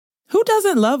Who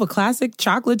doesn't love a classic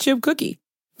chocolate chip cookie?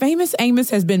 Famous Amos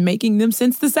has been making them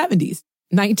since the 70s,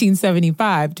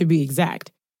 1975 to be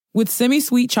exact. With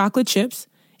semi-sweet chocolate chips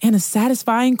and a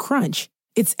satisfying crunch,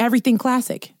 it's everything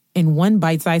classic in one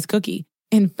bite-sized cookie,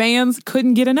 and fans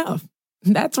couldn't get enough.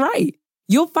 That's right.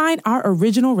 You'll find our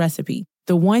original recipe,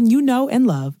 the one you know and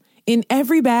love, in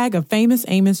every bag of Famous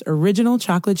Amos original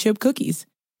chocolate chip cookies.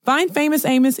 Find Famous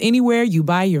Amos anywhere you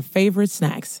buy your favorite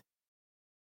snacks.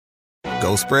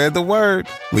 Go spread the word.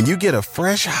 When you get a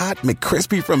fresh, hot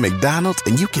McCrispy from McDonald's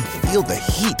and you can feel the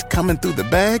heat coming through the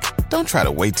bag, don't try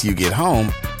to wait till you get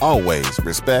home. Always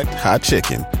respect hot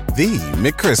chicken. The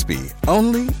McCrispy,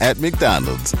 only at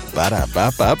McDonald's.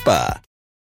 Ba-da-ba-ba-ba.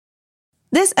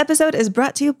 This episode is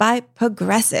brought to you by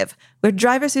Progressive, where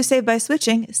drivers who save by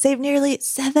switching save nearly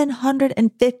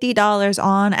 $750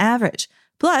 on average.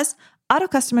 Plus, auto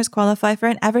customers qualify for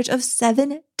an average of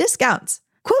 7 discounts.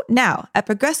 Quote now at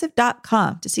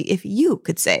Progressive.com to see if you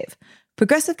could save.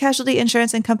 Progressive Casualty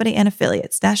Insurance and Company and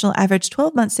Affiliates. National average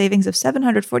 12-month savings of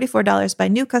 $744 by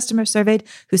new customers surveyed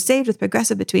who saved with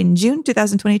Progressive between June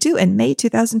 2022 and May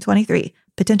 2023.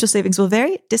 Potential savings will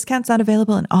vary. Discounts not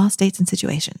available in all states and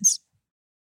situations.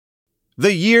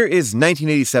 The year is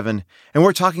 1987, and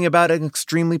we're talking about an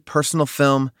extremely personal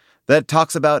film that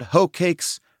talks about hoe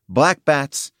cakes, black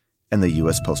bats, and the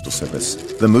U.S. Postal Service.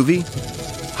 The movie,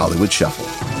 Hollywood Shuffle.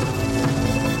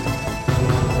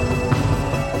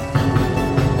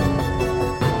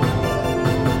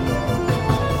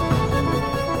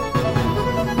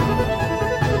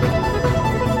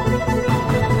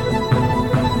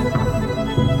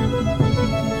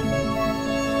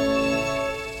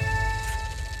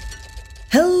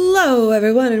 Hello,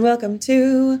 everyone, and welcome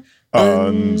to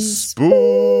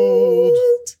Unspooled.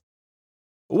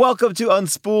 Welcome to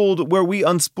Unspooled, where we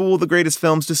unspool the greatest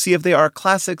films to see if they are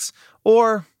classics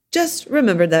or just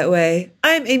remembered that way.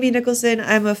 I'm Amy Nicholson.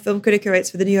 I'm a film critic who writes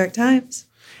for the New York Times.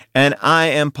 And I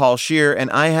am Paul Scheer, and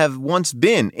I have once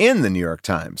been in the New York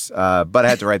Times, but I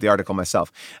had to write the article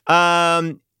myself.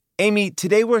 Amy,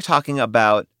 today we're talking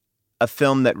about a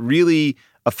film that really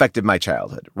affected my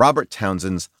childhood, Robert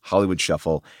Townsend's Hollywood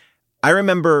Shuffle. I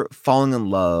remember falling in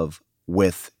love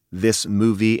with this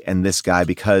movie and this guy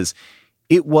because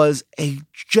it was a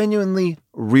genuinely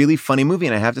really funny movie.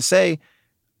 And I have to say,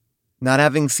 not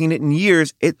having seen it in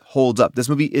years, it holds up. This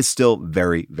movie is still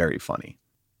very, very funny.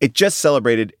 It just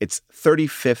celebrated its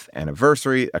 35th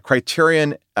anniversary. A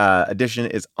Criterion edition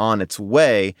is on its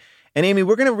way. And Amy,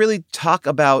 we're going to really talk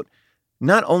about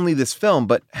not only this film,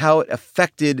 but how it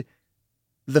affected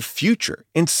the future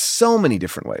in so many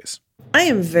different ways. I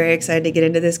am very excited to get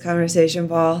into this conversation,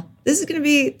 Paul. This is going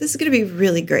to be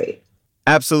really great.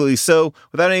 Absolutely. So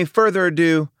without any further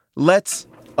ado, let's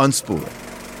unspool it.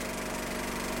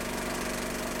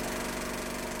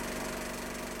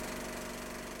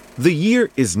 The year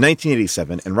is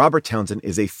 1987, and Robert Townsend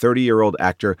is a 30-year-old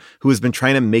actor who has been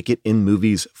trying to make it in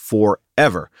movies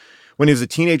forever. When he was a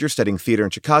teenager studying theater in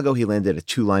Chicago, he landed a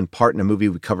 2-line part in a movie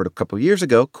we covered a couple of years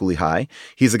ago, Cooley High.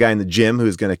 He's the guy in the gym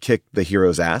who's going to kick the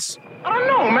hero's ass. I don't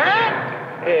know,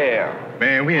 man. Yeah.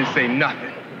 Man, we didn't say nothing.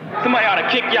 Somebody ought to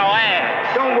kick y'all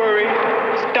ass. Don't worry.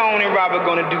 Stone and Robert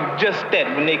gonna do just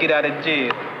that when they get out of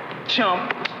jail.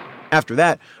 Chump. After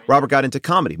that, Robert got into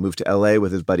comedy, moved to L.A.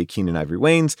 with his buddy Keenen Ivory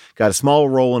Wayans, got a small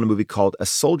role in a movie called A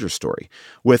Soldier Story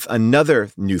with another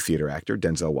new theater actor,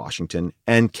 Denzel Washington,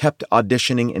 and kept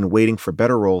auditioning and waiting for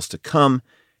better roles to come,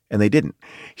 and they didn't.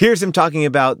 Here's him talking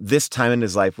about this time in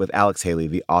his life with Alex Haley,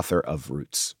 the author of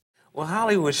Roots. Well,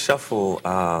 Hollywood Shuffle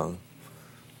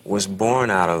was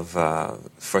born out of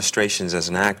frustrations as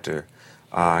an actor.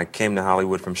 I came to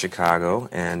Hollywood from Chicago,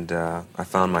 and I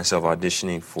found myself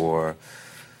auditioning for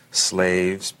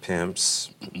slaves,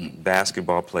 pimps,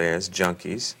 basketball players,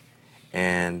 junkies,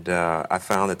 and I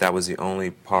found that was the only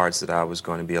parts that I was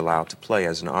going to be allowed to play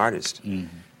as an artist.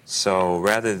 Mm-hmm. So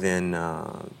rather than,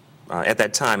 at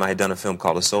that time I had done a film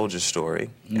called A Soldier Story,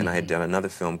 mm-hmm. and I had done another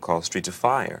film called Streets of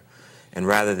Fire, and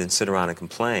rather than sit around and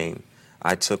complain,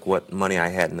 I took what money I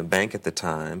had in the bank at the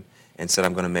time and said,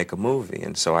 I'm going to make a movie.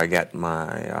 And so I got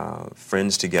my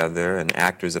friends together and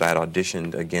actors that I had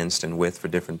auditioned against and with for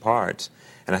different parts.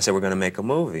 And I said, we're going to make a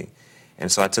movie.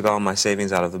 And so I took all my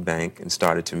savings out of the bank and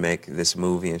started to make this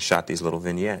movie and shot these little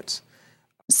vignettes.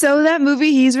 So that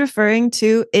movie he's referring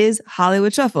to is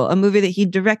Hollywood Shuffle, a movie that he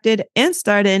directed and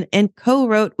starred in and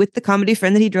co-wrote with the comedy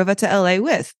friend that he drove out to LA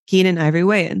with, Keenen Ivory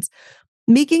Wayans.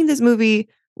 Making this movie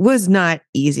was not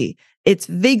easy. It's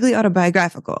vaguely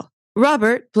autobiographical.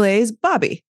 Robert plays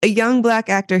Bobby, a young black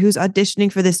actor who's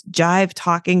auditioning for this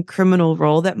jive-talking criminal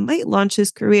role that might launch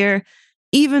his career,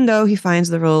 even though he finds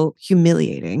the role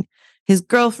humiliating. His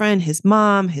girlfriend, his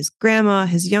mom, his grandma,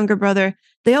 his younger brother,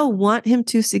 they all want him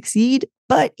to succeed,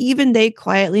 but even they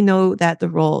quietly know that the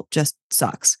role just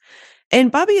sucks.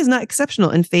 And Bobby is not exceptional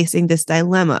in facing this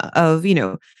dilemma of,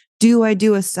 do I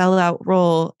do a sellout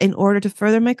role in order to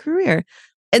further my career?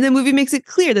 And the movie makes it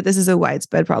clear that this is a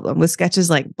widespread problem with sketches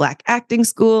like Black Acting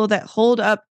School that hold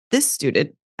up this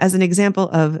student as an example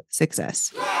of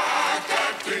success.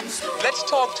 Let's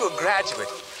talk to a graduate.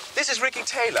 This is Ricky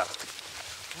Taylor.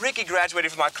 Ricky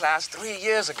graduated from our class 3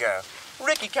 years ago.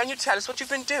 Ricky, can you tell us what you've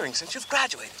been doing since you've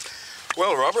graduated?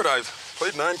 Well, Robert, I've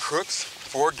played 9 crooks,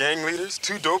 4 gang leaders,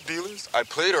 2 dope dealers. I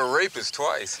played a rapist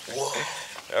twice. Whoa.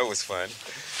 That was fun.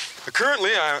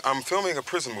 Currently, I'm filming a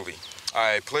prison movie.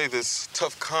 I play this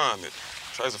tough con that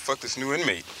tries to fuck this new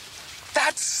inmate.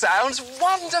 That sounds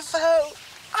wonderful.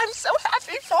 I'm so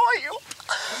happy for you.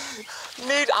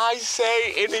 Need I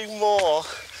say any more?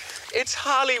 It's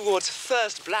Hollywood's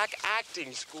first Black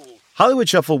Acting School. Hollywood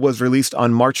Shuffle was released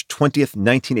on March 20th,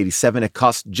 1987. It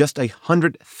cost just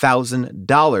 $100,000,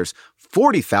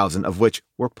 $40,000 of which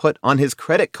were put on his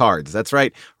credit cards. That's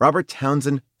right, Robert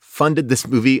Townsend funded this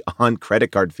movie on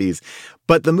credit card fees.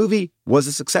 But the movie was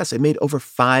a success. It made over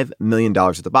 $5 million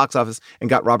at the box office and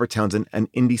got Robert Townsend an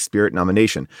Indie Spirit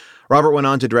nomination. Robert went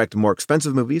on to direct more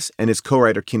expensive movies, and his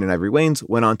co-writer Keenen Ivory Wayans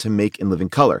went on to make In Living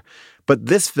Color. But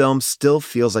this film still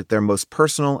feels like their most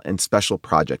personal and special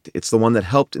project. It's the one that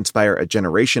helped inspire a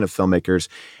generation of filmmakers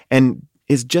and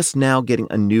is just now getting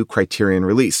a new Criterion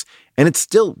release. And it's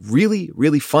still really,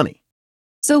 really funny.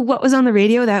 So what was on the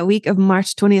radio that week of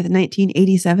March 20th,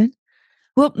 1987?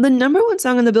 Well, the number one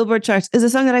song on the Billboard charts is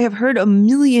a song that I have heard a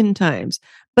million times,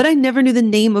 but I never knew the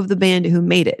name of the band who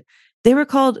made it. They were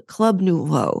called Club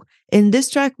Nouveau, and this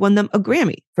track won them a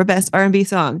Grammy for Best R&B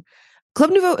Song.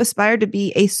 Club Nouveau aspired to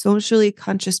be a socially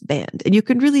conscious band, and you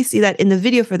can really see that in the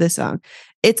video for this song.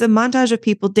 It's a montage of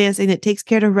people dancing that takes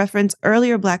care to reference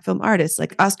earlier Black film artists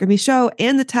like Oscar Micheaux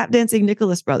and the tap dancing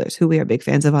Nicholas Brothers, who we are big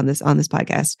fans of on this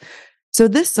podcast. So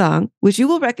this song, which you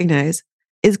will recognize,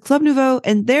 is Club Nouveau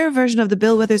and their version of the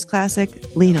Bill Withers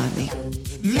classic, Lean on Me.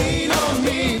 Lean on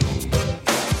me,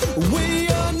 we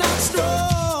are not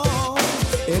strong,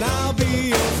 and I'll be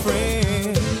your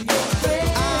friend.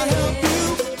 I'll help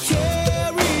you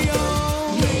carry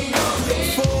on,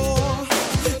 for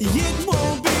it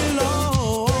won't be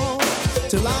long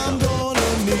till I'm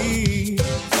gonna need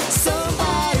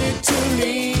somebody to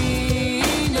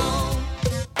lean on.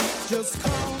 Just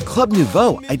call. Club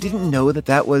Nouveau. I didn't know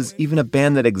that was even a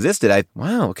band that existed.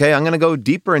 Okay, I'm going to go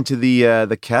deeper into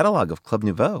the catalog of Club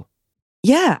Nouveau.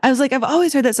 Yeah, I was like, I've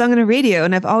always heard that song on the radio,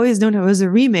 and I've always known it was a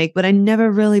remake, but I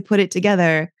never really put it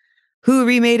together. Who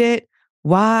remade it?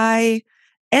 Why?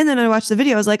 And then I watched the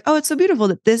video. I was like, oh, it's so beautiful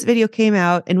that this video came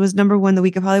out and was number one the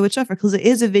week of Hollywood Shuffle, because it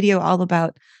is a video all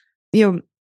about,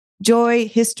 joy,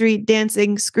 history,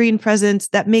 dancing, screen presence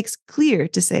that makes clear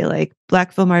to say, like,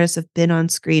 Black film artists have been on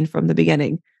screen from the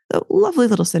beginning. A lovely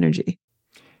little synergy.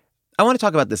 I want to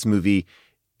talk about this movie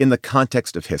in the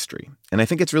context of history. And I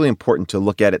think it's really important to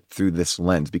look at it through this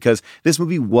lens because this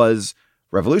movie was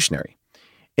revolutionary.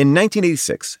 In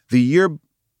 1986, the year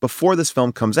before this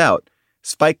film comes out,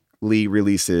 Spike Lee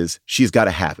releases She's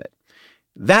Gotta Have It.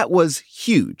 That was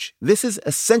huge. This is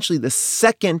essentially the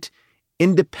second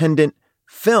independent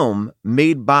film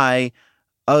made by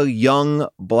a young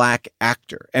Black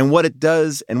actor. And what it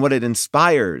does and what it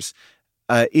inspires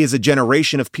is a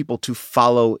generation of people to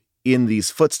follow in these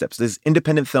footsteps. There's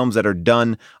independent films that are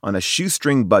done on a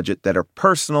shoestring budget that are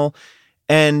personal.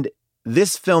 And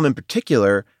this film in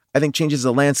particular, I think, changes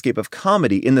the landscape of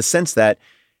comedy in the sense that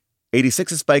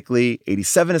 86 is Spike Lee,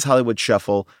 87 is Hollywood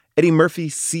Shuffle. Eddie Murphy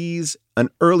sees an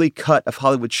early cut of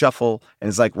Hollywood Shuffle and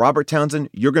is like, Robert Townsend,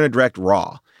 you're going to direct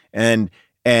Raw. And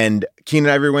Keenen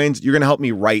Ivory Wayans, you're going to help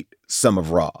me write some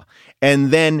of Raw.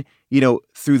 And then,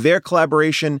 through their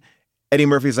collaboration, Eddie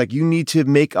Murphy's like, you need to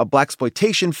make a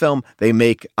blaxploitation film. They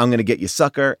make I'm Gonna Get You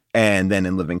Sucker, and then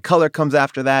In Living Color comes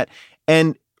after that.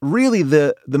 And really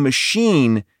the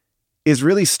machine is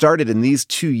really started in these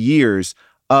 2 years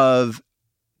of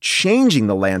changing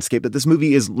the landscape that this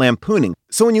movie is lampooning.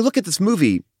 So when you look at this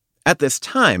movie at this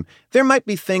time, there might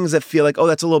be things that feel like, oh,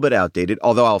 that's a little bit outdated.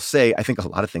 Although I'll say, I think a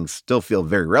lot of things still feel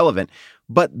very relevant.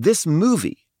 But this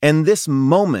movie and this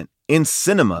moment in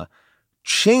cinema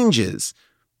changes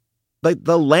like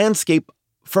the landscape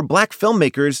for Black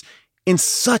filmmakers in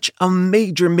such a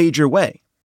major, major way.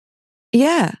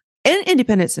 Yeah. And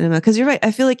independent cinema. Because you're right.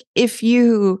 I feel like if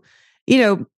you,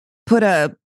 put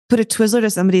a Twizzler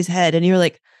to somebody's head and you're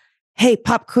like, hey,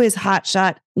 pop quiz, hot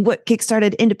shot, what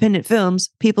kickstarted independent films?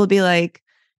 People would be like,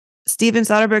 Steven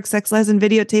Soderbergh's Sex, Lies, and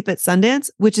Videotape at Sundance,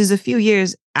 which is a few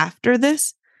years after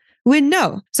this. When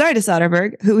no, sorry to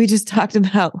Soderbergh, who we just talked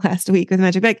about last week with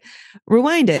Magic Mike.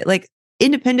 Rewind it. Like,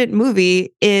 independent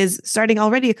movie is starting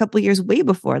already a couple years way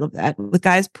before that, with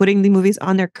guys putting the movies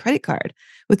on their credit card,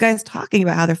 with guys talking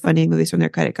about how they're funding movies from their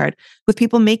credit card, with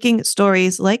people making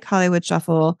stories like Hollywood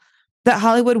Shuffle that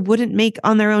Hollywood wouldn't make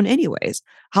on their own anyways.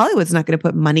 Hollywood's not going to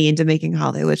put money into making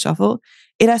Hollywood Shuffle.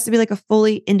 It has to be like a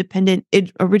fully independent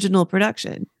original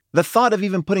production. The thought of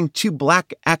even putting two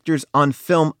black actors on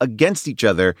film against each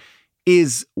other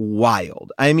is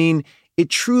wild. I mean, it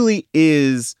truly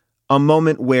is a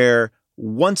moment where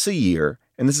once a year,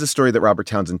 and this is a story that Robert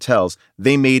Townsend tells,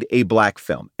 they made a black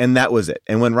film, and that was it.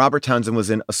 And when Robert Townsend was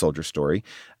in A Soldier Story,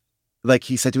 like,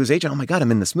 he said to his agent, oh my God, I'm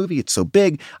in this movie. It's so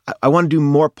big. I want to do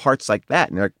more parts like that.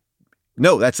 And they're like,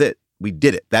 no, that's it. We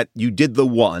did it. That you did the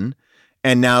one.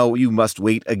 And now you must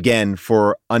wait again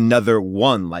for another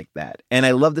one like that. And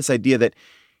I love this idea that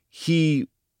he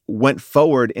went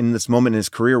forward in this moment in his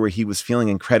career where he was feeling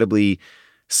incredibly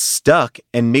stuck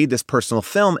and made this personal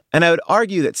film. And I would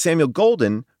argue that Samuel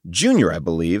Goldwyn Jr., I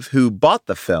believe, who bought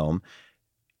the film,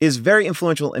 is very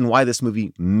influential in why this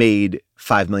movie made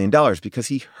 $5 million, because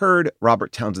he heard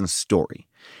Robert Townsend's story.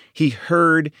 He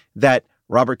heard that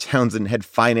Robert Townsend had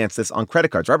financed this on credit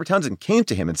cards. Robert Townsend came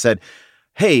to him and said,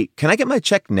 hey, can I get my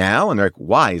check now? And they're like,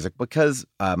 why? He's like, because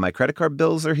my credit card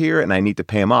bills are here and I need to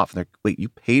pay them off. And they're like, wait, you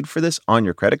paid for this on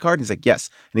your credit card? And he's like, yes.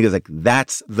 And he goes like,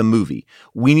 that's the movie.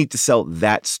 We need to sell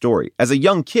that story. As a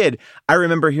young kid, I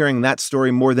remember hearing that story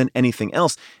more than anything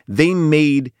else. They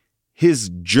made his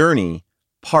journey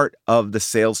part of the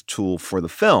sales tool for the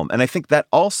film. And I think that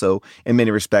also, in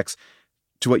many respects,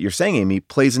 to what you're saying, Amy,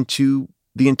 plays into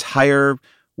the entire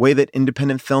way that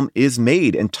independent film is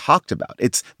made and talked about.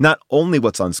 It's not only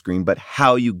what's on screen, but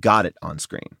how you got it on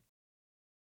screen.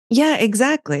 Yeah,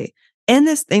 exactly. And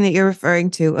this thing that you're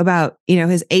referring to about,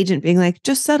 his agent being like,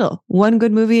 just settle one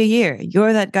good movie a year.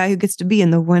 You're that guy who gets to be in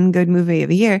the one good movie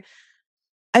of a year.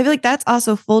 I feel like that's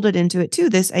also folded into it too.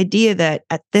 This idea that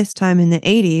at this time in the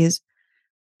 80s,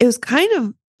 it was kind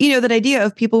of, that idea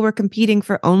of people were competing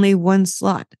for only one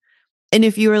slot. And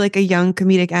if you were like a young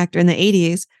comedic actor in the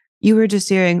 80s, you were just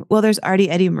hearing, well, there's already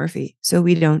Eddie Murphy, so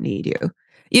we don't need you.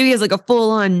 He has like a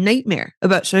full-on nightmare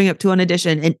about showing up to an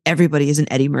audition and everybody is an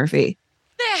Eddie Murphy.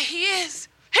 There he is.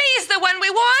 He's the one we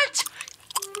want.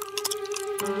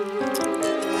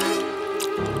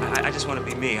 I just want to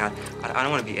be me. I don't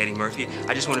want to be Eddie Murphy.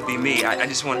 I just want to be me.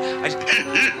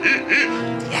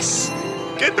 Yes.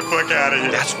 Get the fuck out of here.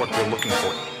 That's what they're looking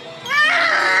for.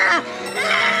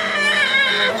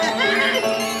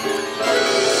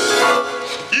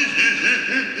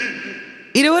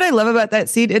 You know what I love about that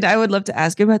scene, and I would love to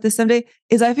ask him about this someday,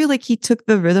 is I feel like he took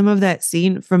the rhythm of that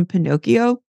scene from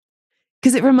Pinocchio.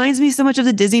 Because it reminds me so much of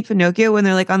the Disney Pinocchio when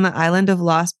they're like on the island of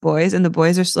lost boys and the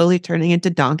boys are slowly turning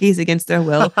into donkeys against their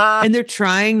will. And they're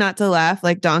trying not to laugh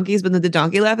like donkeys, but then the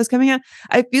donkey laugh is coming out.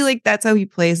 I feel like that's how he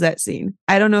plays that scene.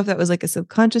 I don't know if that was like a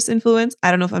subconscious influence. I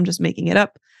don't know if I'm just making it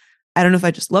up. I don't know if I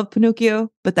just love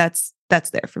Pinocchio, but that's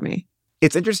there for me.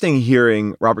 It's interesting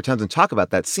hearing Robert Townsend talk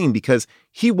about that scene because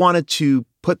he wanted to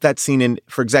put that scene in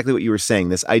for exactly what you were saying.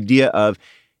 This idea of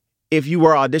if you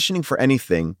were auditioning for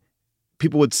anything,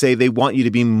 people would say they want you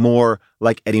to be more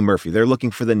like Eddie Murphy. They're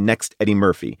looking for the next Eddie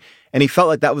Murphy. And he felt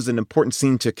like that was an important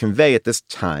scene to convey at this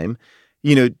time,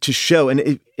 to show.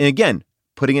 And again,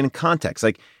 putting it in context,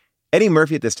 like Eddie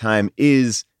Murphy at this time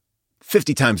is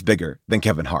 50 times bigger than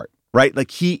Kevin Hart, right? Like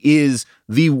he is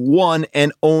the one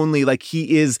and only, like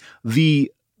he is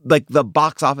the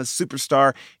box office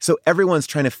superstar. So everyone's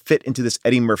trying to fit into this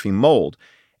Eddie Murphy mold.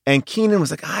 And Keenen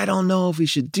was like, I don't know if we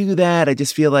should do that. I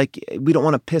just feel like we don't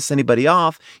want to piss anybody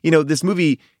off. This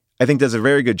movie, I think, does a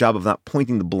very good job of not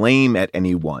pointing the blame at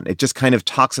anyone. It just kind of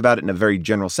talks about it in a very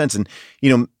general sense. And,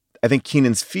 I think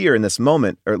Keenan's fear in this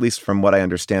moment, or at least from what I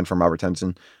understand from Robert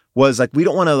Townsend, was like, we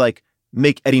don't want to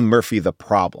make Eddie Murphy the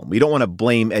problem. We don't want to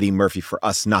blame Eddie Murphy for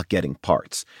us not getting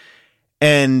parts.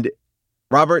 And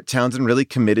Robert Townsend really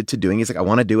committed to doing it. He's like, I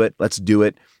want to do it. Let's do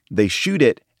it. They shoot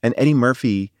it. And Eddie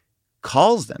Murphy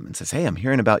calls them and says, hey, I'm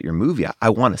hearing about your movie. I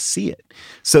want to see it.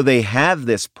 So they have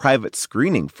this private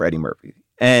screening for Eddie Murphy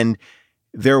and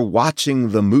they're watching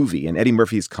the movie, and Eddie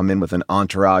Murphy's come in with an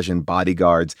entourage and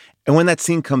bodyguards. And when that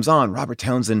scene comes on, Robert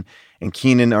Townsend and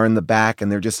Keenen are in the back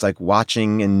and they're just like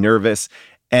watching and nervous.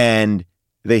 And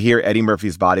they hear Eddie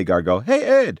Murphy's bodyguard go, hey,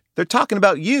 Ed, they're talking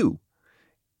about you.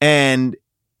 And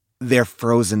they're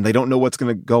frozen. They don't know what's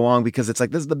going to go on because it's like,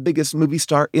 this is the biggest movie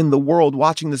star in the world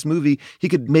watching this movie. He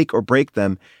could make or break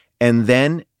them. And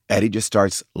then Eddie just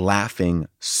starts laughing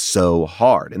so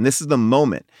hard. And this is the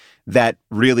moment that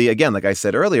really, again, like I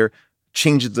said earlier,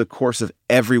 changes the course of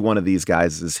every one of these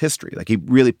guys' history. Like he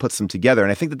really puts them together.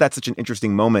 And I think that that's such an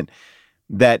interesting moment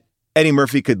that Eddie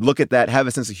Murphy could look at that, have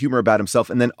a sense of humor about himself,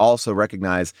 and then also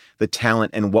recognize the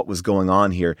talent and what was going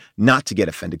on here, not to get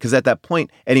offended. Because at that point,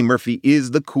 Eddie Murphy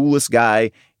is the coolest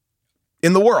guy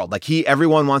in the world. Like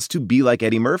everyone wants to be like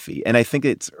Eddie Murphy. And I think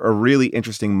it's a really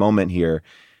interesting moment here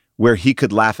where he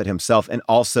could laugh at himself and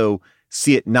also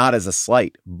see it not as a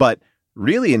slight, but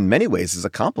really in many ways as a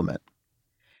compliment.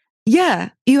 Yeah,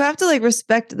 you have to like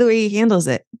respect the way he handles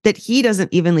it, that he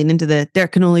doesn't even lean into there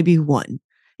can only be one.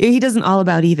 He doesn't all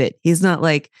about even. He's not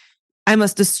like, I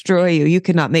must destroy you. You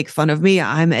cannot make fun of me.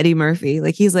 I'm Eddie Murphy.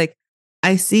 Like he's like,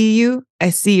 I see you. I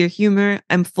see your humor.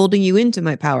 I'm folding you into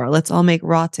my power. Let's all make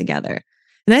Raw together.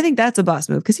 And I think that's a boss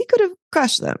move because he could have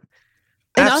crushed them.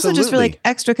 And Absolutely. also just for like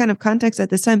extra kind of context at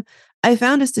this time, I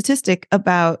found a statistic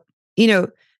about,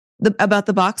 about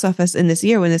the box office in this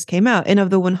year when this came out. And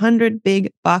of the 100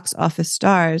 big box office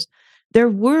stars, there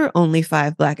were only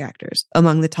 5 Black actors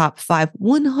among the top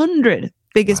 100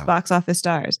 biggest box office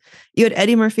stars. You had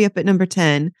Eddie Murphy up at number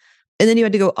 10, and then you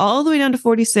had to go all the way down to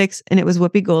 46, and it was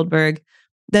Whoopi Goldberg.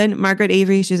 Then Margaret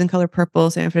Avery, she's in Color Purple,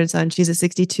 Sanford & Son, she's at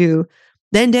 62.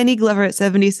 Then Danny Glover at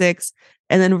 76.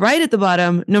 And then right at the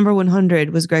bottom, number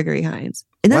 100 was Gregory Hines.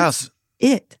 And that's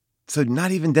it. So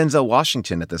not even Denzel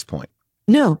Washington at this point.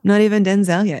 No, not even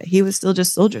Denzel yet. He was still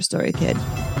just Soldier Story kid.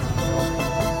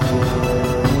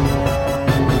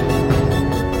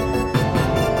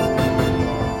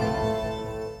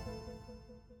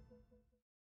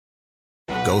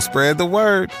 Go spread the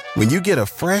word. When you get a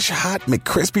fresh, hot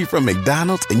McCrispy from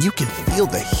McDonald's and you can feel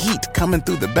the heat coming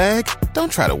through the bag,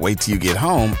 don't try to wait till you get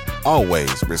home.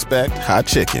 Always respect hot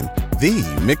chicken. The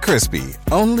McCrispy,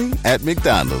 only at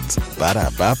McDonald's.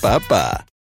 Ba-da-ba-ba-ba.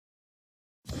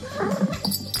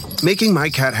 Making my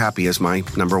cat happy is my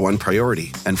number one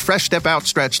priority, and Fresh Step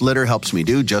Outstretch litter helps me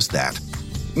do just that.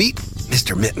 Meet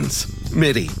Mr. Mittens.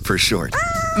 Mitty, for short.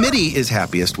 Mitty is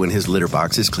happiest when his litter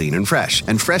box is clean and fresh,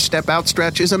 and Fresh Step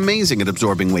Outstretch is amazing at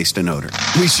absorbing waste and odor.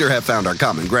 We sure have found our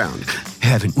common ground,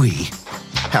 haven't we?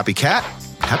 Happy cat,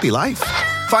 happy life.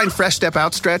 Find Fresh Step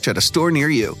Outstretch at a store near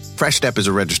you. Fresh Step is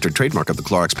a registered trademark of the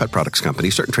Clorox Pet Products Company.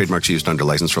 Certain trademarks used under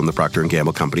license from the Procter &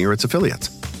 Gamble Company or its affiliates.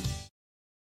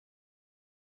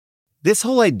 This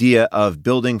whole idea of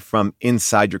building from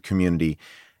inside your community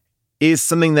is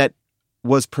something that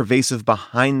was pervasive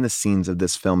behind the scenes of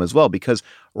this film as well, because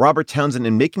Robert Townsend,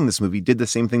 in making this movie, did the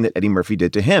same thing that Eddie Murphy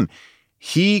did to him.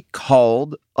 He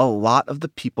called a lot of the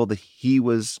people that he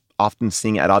was often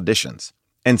seeing at auditions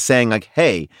and saying like,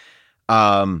 hey,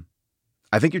 I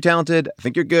think you're talented. I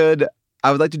think you're good.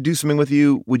 I would like to do something with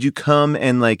you. Would you come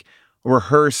and like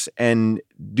rehearse and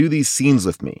do these scenes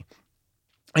with me?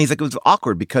 And he's like, it was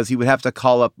awkward because he would have to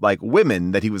call up like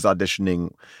women that he was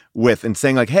auditioning with and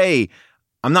saying like, hey,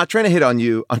 I'm not trying to hit on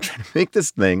you. I'm trying to make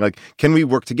this thing. Like, can we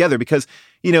work together? Because,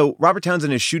 Robert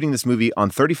Townsend is shooting this movie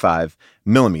on 35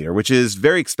 millimeter, which is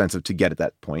very expensive to get at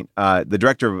that point. The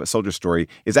director of A Soldier Story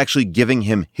is actually giving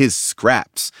him his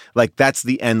scraps. Like, that's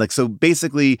the end. Like, so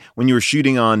basically, when you were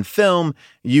shooting on film,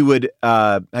 you would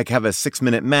have a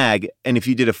 6-minute mag. And if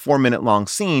you did a 4-minute long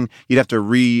scene, you'd have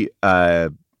to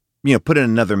put in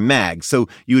another mag. So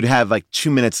you would have like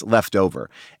 2 minutes left over.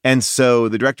 And so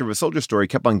the director of A Soldier Story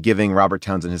kept on giving Robert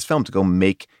Townsend his film to go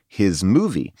make his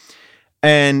movie.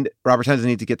 And Robert Townsend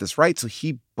needed to get this right. So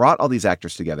he brought all these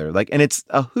actors together. And it's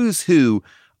a who's who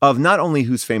of not only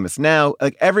who's famous now,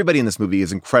 like everybody in this movie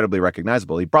is incredibly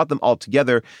recognizable. He brought them all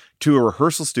together to a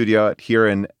rehearsal studio here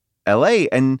in LA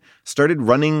and started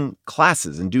running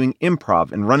classes and doing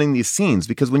improv and running these scenes.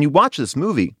 Because when you watch this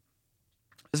movie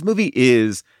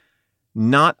is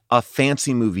not a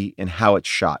fancy movie in how it's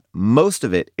shot. Most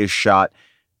of it is shot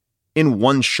in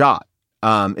one shot.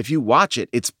 If you watch it,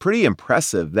 it's pretty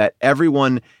impressive that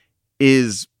everyone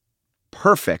is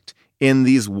perfect in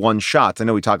these one shots. I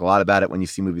know we talk a lot about it when you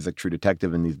see movies like True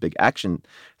Detective and these big action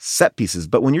set pieces,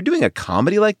 but when you're doing a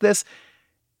comedy like this,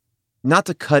 not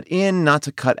to cut in, not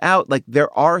to cut out, like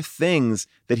there are things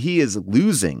that he is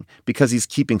losing because he's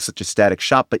keeping such a static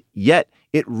shot, but yet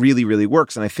it really, really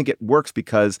works. And I think it works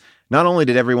because not only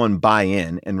did everyone buy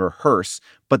in and rehearse,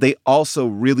 but they also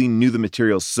really knew the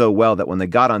material so well that when they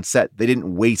got on set, they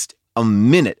didn't waste a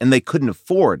minute, and they couldn't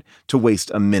afford to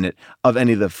waste a minute of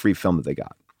any of the free film that they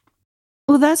got.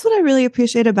 Well, that's what I really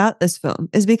appreciate about this film,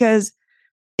 is because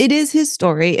it is his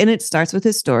story and it starts with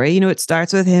his story. It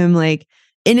starts with him like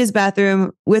in his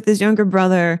bathroom with his younger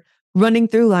brother, running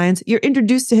through lines. You're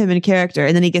introduced to him in character,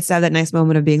 and then he gets to have that nice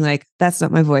moment of being like, that's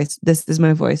not my voice. This is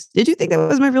my voice. Did you think that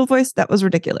was my real voice? That was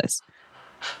ridiculous.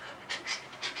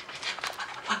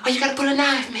 Oh, you gotta pull a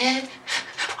knife, man.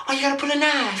 Oh, you gotta pull a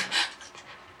knife.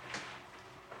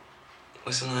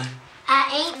 What's the line?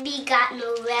 I ain't be got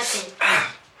no weapon.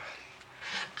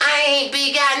 I ain't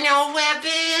be got no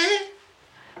weapon.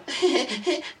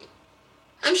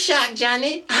 I'm shocked,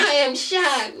 Johnny. I am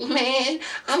shocked, man.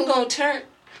 I'm gonna turn.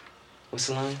 What's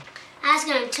the line? I was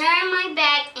gonna turn my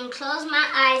back and close my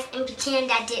eyes and pretend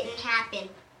that didn't happen.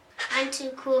 I'm too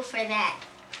cool for that.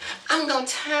 I'm gonna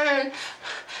turn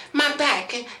my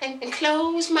back and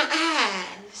close my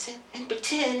eyes and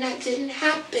pretend that didn't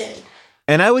happen.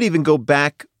 And I would even go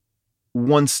back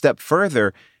one step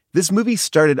further. This movie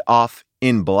started off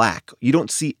in black. You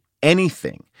don't see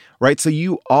anything, right? So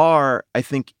you are, I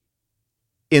think,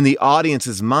 in the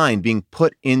audience's mind being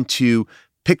put into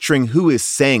picturing who is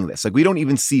saying this. Like, we don't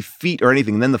even see feet or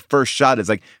anything. And then the first shot is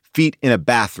like feet in a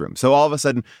bathroom. So all of a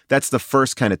sudden, that's the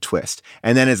first kind of twist.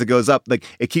 And then as it goes up, like,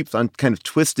 it keeps on kind of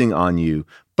twisting on you.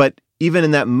 But even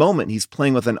in that moment, he's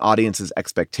playing with an audience's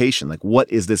expectation. Like,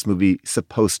 what is this movie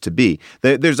supposed to be?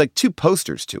 There's like two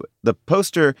posters to it. The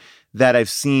poster that I've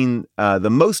seen the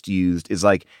most used is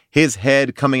like his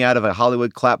head coming out of a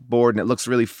Hollywood clapboard, and it looks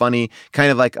really funny,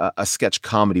 kind of like a sketch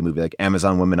comedy movie, like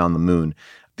Amazon Women on the Moon.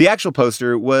 The actual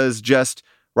poster was just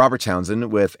Robert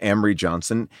Townsend with Amory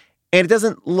Johnson, and it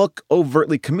doesn't look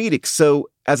overtly comedic.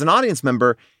 So as an audience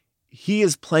member, he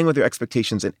is playing with your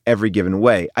expectations in every given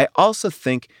way. I also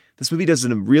think this movie does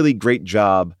a really great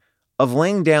job of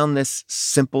laying down this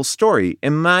simple story.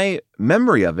 In my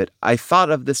memory of it, I thought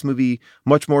of this movie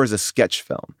much more as a sketch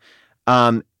film.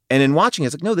 And in watching it,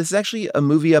 it's like, no, this is actually a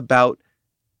movie about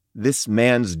this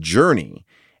man's journey.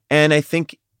 And I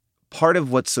think part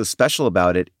of what's so special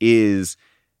about it is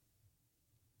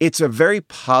it's a very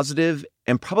positive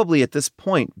and probably at this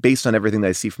point, based on everything that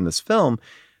I see from this film,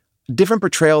 different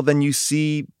portrayal than you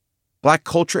see Black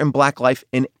culture and Black life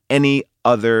in any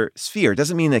other sphere. It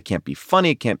doesn't mean that it can't be funny,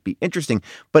 it can't be interesting,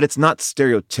 but it's not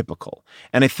stereotypical.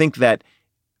 And I think that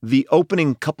the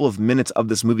opening couple of minutes of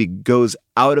this movie goes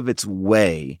out of its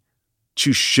way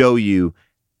to show you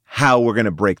how we're going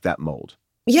to break that mold.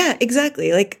 Yeah,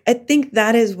 exactly. Like, I think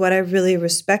that is what I really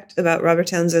respect about Robert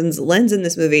Townsend's lens in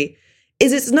this movie,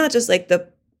 is it's not just like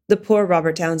the poor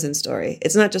Robert Townsend story.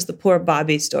 It's not just the poor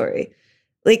Bobby story.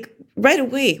 Like, right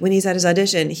away when he's at his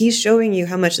audition, he's showing you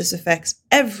how much this affects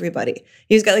everybody.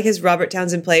 He's got like his Robert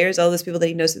Townsend players, all those people that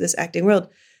he knows through this acting world.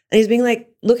 And he's being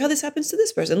like, look how this happens to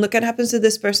this person. Look what happens to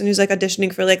this person who's like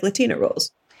auditioning for like Latina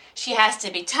roles. She has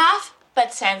to be tough,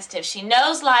 but sensitive. She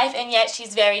knows life, and yet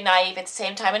she's very naive at the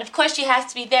same time. And of course, she has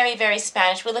to be very, very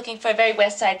Spanish. We're looking for a very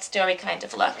West Side Story kind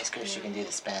of look. Ask her if she can do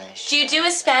the Spanish. Do you do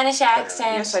a Spanish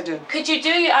accent? Yes, I do. Could you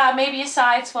do maybe your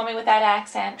sides for me with that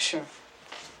accent? Sure.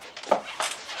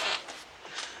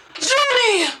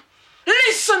 Johnny,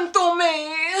 listen to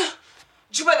me.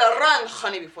 You better run,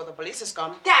 honey, before the police is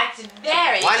come. That's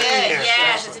very good.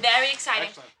 Yes, it's very exciting.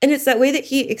 And it's that way that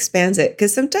he expands it.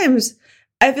 Because sometimes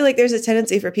I feel like there's a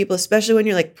tendency for people, especially when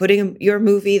you're like putting your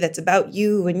movie that's about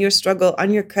you and your struggle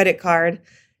on your credit card,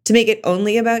 to make it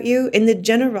only about you. And the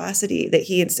generosity that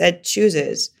he instead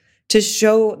chooses to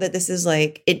show that this is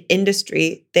like an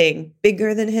industry thing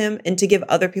bigger than him and to give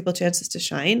other people chances to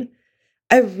shine.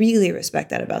 I really respect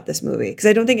that about this movie, because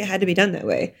I don't think it had to be done that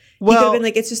way. He could have been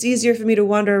like, it's just easier for me to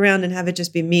wander around and have it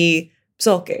just be me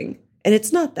sulking. And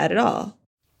it's not that at all.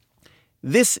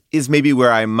 This is maybe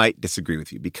where I might disagree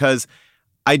with you, because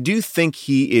I do think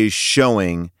he is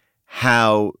showing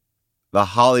how the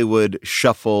Hollywood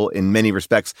shuffle in many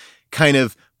respects kind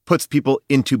of puts people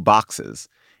into boxes.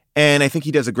 And I think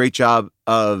he does a great job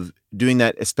of doing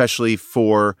that, especially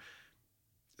for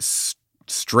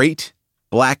straight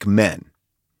Black men.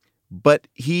 But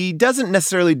he doesn't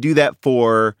necessarily do that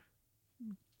for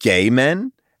gay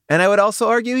men. And I would also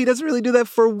argue he doesn't really do that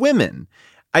for women.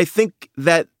 I think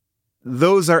that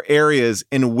those are areas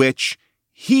in which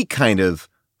he kind of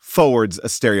forwards a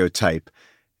stereotype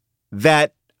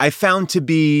that I found to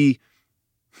be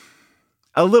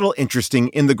a little interesting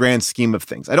in the grand scheme of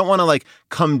things. I don't want to like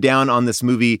come down on this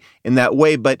movie in that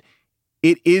way, but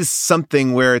it is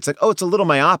something where it's like, oh, it's a little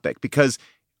myopic, because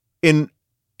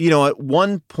at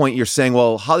one point you're saying,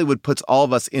 well, Hollywood puts all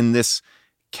of us in this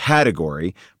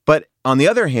category, but on the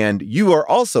other hand, you are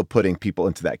also putting people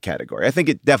into that category. I think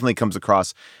it definitely comes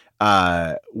across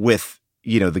with,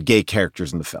 the gay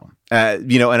characters in the film,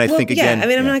 and I think again,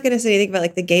 I'm not going to say anything about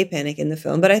like the gay panic in the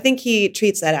film, but I think he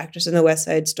treats that actress in the West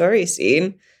Side Story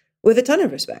scene with a ton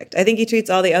of respect. I think he treats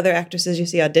all the other actresses you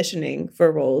see auditioning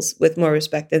for roles with more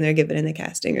respect than they're given in the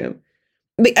casting room.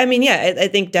 But, I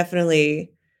think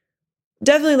definitely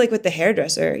like with the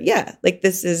hairdresser. Yeah. Like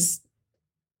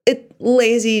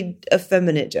lazy,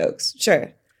 effeminate jokes.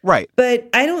 Sure. Right. But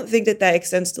I don't think that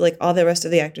extends to like all the rest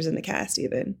of the actors in the cast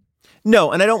even.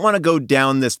 No, and I don't want to go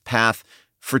down this path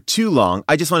for too long.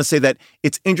 I just want to say that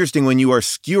it's interesting when you are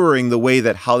skewering the way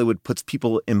that Hollywood puts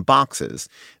people in boxes,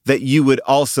 that you would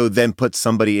also then put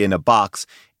somebody in a box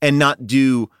and not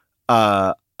do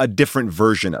a different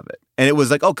version of it. And it was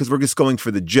like, oh, because we're just going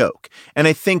for the joke. And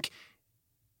I think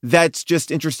that's just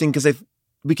interesting because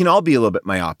we can all be a little bit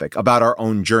myopic about our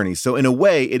own journey. So in a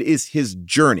way, it is his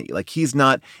journey. Like he's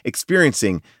not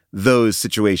experiencing those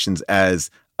situations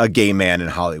as a gay man in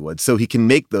Hollywood. So he can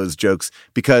make those jokes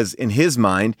because in his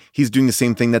mind, he's doing the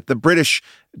same thing that the British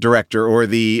director or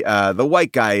the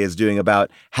white guy is doing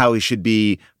about how he should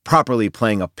be properly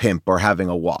playing a pimp or having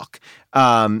a walk.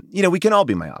 We can all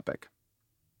be myopic.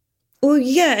 Well,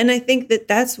 yeah. And I think that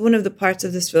that's one of the parts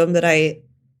of this film that I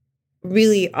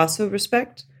really also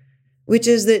respect, which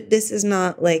is that this is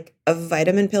not like a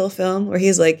vitamin pill film where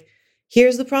he's like,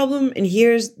 here's the problem and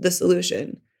here's the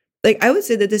solution. Like, I would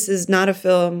say that this is not a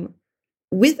film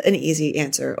with an easy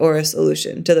answer or a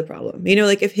solution to the problem.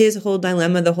 Like if his whole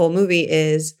dilemma, the whole movie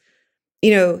is,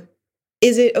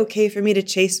 is it okay for me to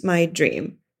chase my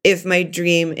dream if my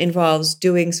dream involves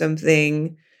doing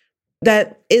something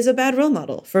that is a bad role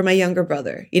model for my younger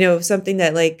brother? Something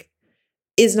that like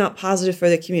is not positive for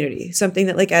the community, something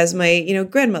that like as my,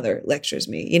 grandmother lectures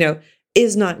me,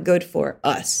 is not good for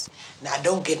us. Now,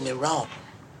 don't get me wrong.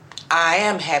 I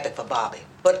am happy for Bobby.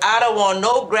 But I don't want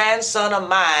no grandson of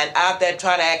mine out there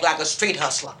trying to act like a street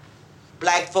hustler.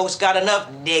 Black folks got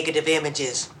enough negative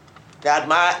images. Got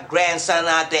my grandson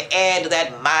out there adding to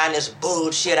that mindless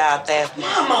bullshit out there.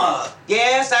 Mama!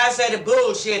 Yes, I said the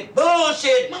bullshit.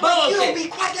 Bullshit! Mama, bullshit! You don't be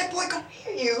quiet. That boy can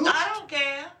hear you. I don't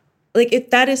care. Like, if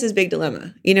that is his big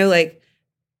dilemma. Like,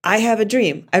 I have a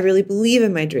dream. I really believe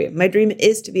in my dream. My dream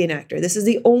is to be an actor. This is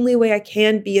the only way I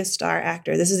can be a star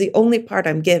actor. This is the only part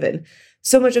I'm given.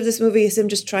 So much of this movie is him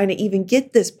just trying to even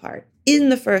get this part in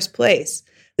the first place.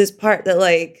 This part that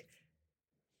like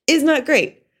is not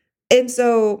great. And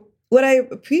so what I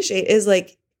appreciate is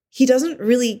like, he doesn't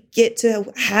really get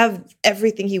to have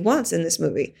everything he wants in this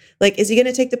movie. Like, is he going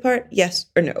to take the part? Yes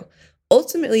or no?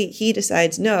 Ultimately, he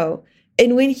decides no.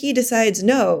 And when he decides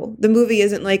no, the movie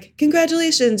isn't like,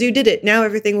 congratulations, you did it. Now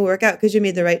everything will work out because you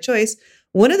made the right choice.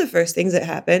 One of the first things that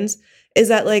happens is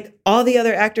that like all the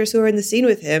other actors who are in the scene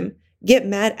with him get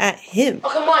mad at him. Oh,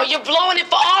 come on, you're blowing it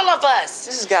for all of us.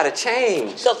 This has got to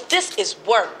change. Look, this is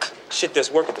work. Shit,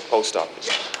 there's work at the post office.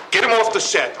 Get him off the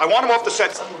set. I want him off the set.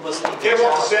 Get him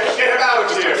off the set. Get him out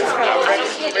of here.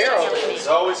 There's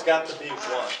always got to be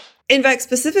one. In fact,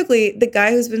 specifically, the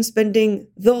guy who's been spending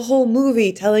the whole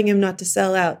movie telling him not to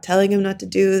sell out, telling him not to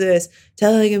do this,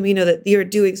 telling him, that you're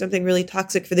doing something really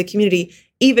toxic for the community,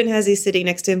 even as he's sitting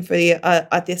next to him for the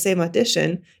at the same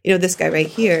audition, this guy right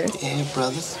here. Yeah,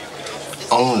 brothers.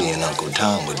 Only an Uncle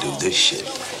Tom would do this shit.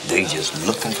 They just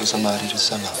looking for somebody to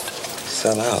sell out.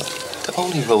 Sell out? The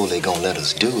only role they gonna let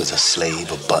us do is a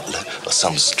slave, a butler, or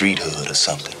some street hood or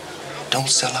something. Don't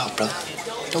sell out, brother.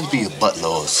 Don't be a butler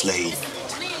or a slave.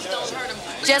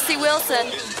 Jesse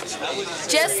Wilson.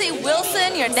 Jesse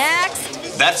Wilson, you're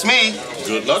next. That's me.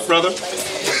 Good luck, brother.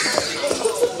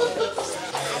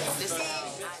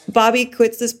 Bobby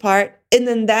quits this part, and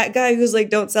then that guy who's like,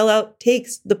 don't sell out,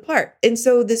 takes the part. And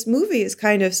so this movie is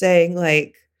kind of saying,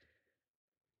 like,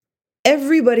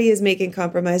 everybody is making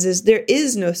compromises. There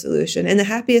is no solution. And the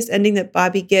happiest ending that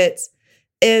Bobby gets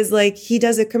is, like, he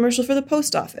does a commercial for the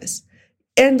post office.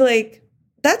 And, like,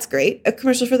 that's great. A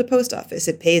commercial for the post office.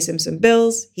 It pays him some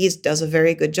bills. He does a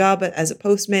very good job as a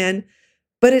postman.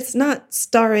 But it's not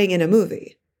starring in a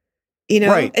movie.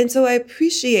 Right. And so I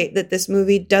appreciate that this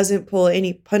movie doesn't pull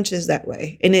any punches that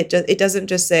way. And it doesn't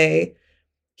just say,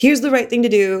 here's the right thing to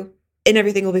do and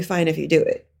everything will be fine if you do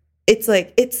it. It's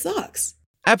like, it sucks.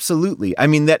 Absolutely. I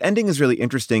mean, that ending is really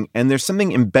interesting. And there's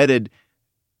something embedded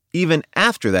even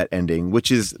after that ending,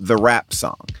 which is the rap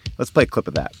song. Let's play a clip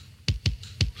of that.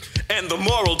 And the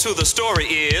moral to the story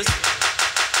is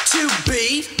To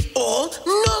be or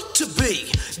not to be?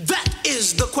 That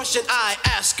is the question I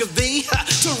ask of thee.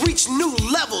 To reach new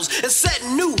levels and set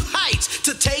new heights.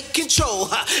 To take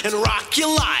control and rock your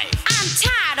life. I'm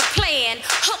tired of playing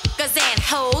hookers and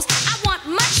hoes. I want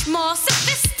much more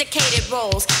sophisticated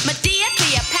roles. Medea,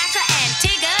 Cleopatra,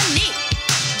 Antigone.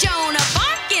 Joan of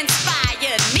Arc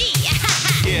inspired me.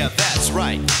 Yeah, that's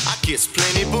right. I kiss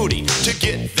plenty booty to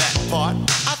get that part.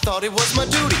 I thought it was my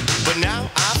duty, but now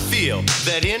I feel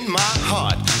that in my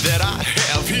heart that I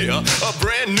have here a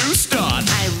brand new start.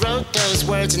 I wrote those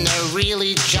words and they're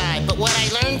really jive, but what I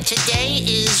learned today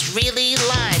is really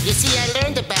live. You see, I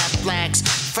learned about blacks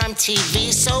from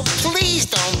TV, so please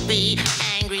don't be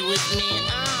angry with me.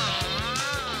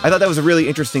 I thought that was a really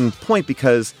interesting point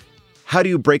because how do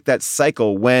you break that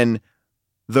cycle when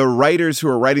the writers who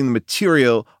are writing the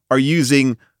material are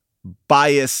using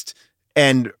biased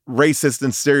and racist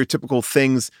and stereotypical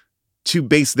things to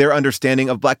base their understanding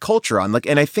of Black culture on.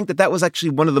 And I think that was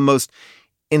actually one of the most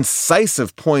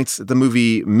incisive points that the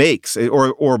movie makes,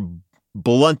 or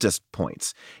bluntest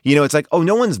points. It's like, oh,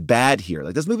 no one's bad here.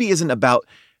 Like, this movie isn't about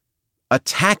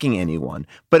attacking anyone,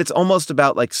 but it's almost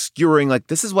about like skewering, like,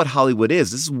 this is what Hollywood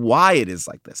is. This is why it is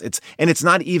like this. It's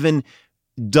not even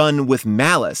done with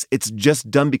malice. It's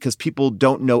just done because people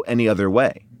don't know any other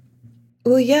way.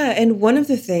 Well, yeah. And one of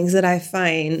the things that I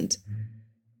find,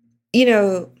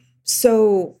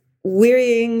 so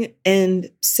wearying and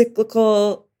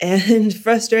cyclical and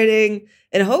frustrating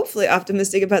and hopefully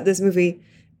optimistic about this movie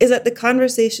is that the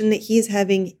conversation that he's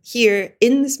having here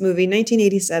in this movie,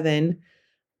 1987,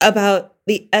 about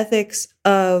the ethics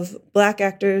of Black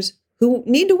actors who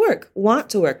need to work, want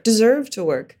to work, deserve to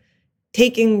work,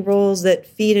 taking roles that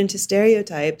feed into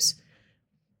stereotypes.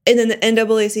 And then the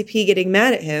NAACP getting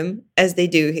mad at him, as they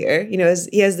do here, as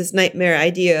he has this nightmare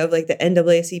idea of like the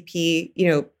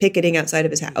NAACP, picketing outside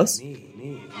of his house.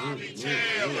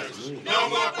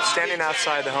 Standing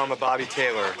outside the home of Bobby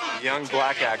Taylor, a young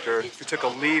Black actor who took a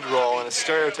lead role in a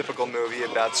stereotypical movie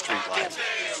about street life.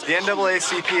 The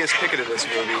NAACP has picketed this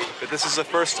movie, but this is the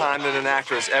first time that an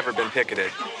actor has ever been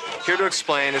picketed. Here to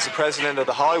explain is the president of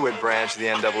the Hollywood branch of the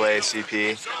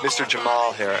NAACP, Mr.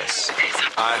 Jamal Harris.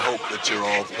 I hope that you're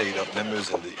all paid up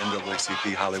members of the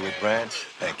NAACP Hollywood branch.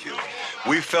 Thank you.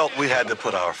 We felt we had to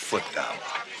put our foot down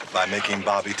by making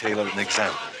Bobby Taylor an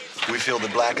example. We feel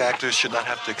that Black actors should not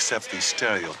have to accept these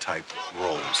stereotype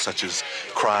roles, such as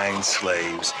crying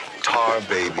slaves, tar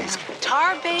babies,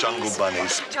 jungle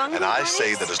bunnies. And I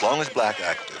say that as long as Black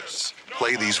actors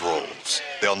play these roles,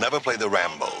 they'll never play the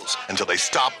Rambos until they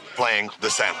stop playing the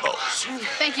Sambos.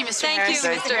 Thank you, Mr. Harris.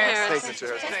 Thank you,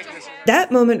 Mr. Harris.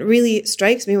 That moment really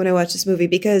strikes me when I watch this movie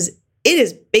because it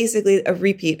is basically a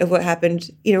repeat of what happened,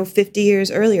 50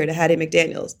 years earlier to Hattie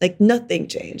McDaniels. Like, nothing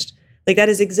changed. Like, that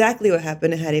is exactly what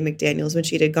happened to Hattie McDaniels when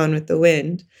she did Gone with the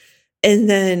Wind. And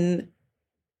then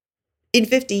in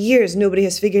 50 years, nobody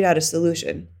has figured out a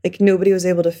solution. Like, nobody was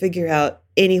able to figure out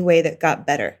any way that got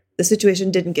better. The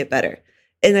situation didn't get better.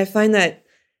 And I find that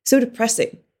so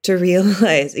depressing to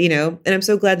realize, and I'm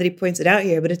so glad that he points it out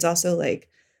here, but it's also like,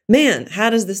 man,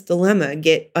 how does this dilemma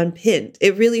get unpinned?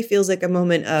 It really feels like a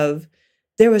moment of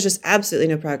there was just absolutely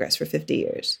no progress for 50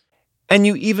 years. And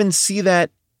you even see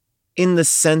that in the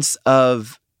sense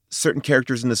of certain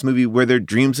characters in this movie where their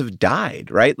dreams have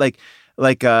died, right? Like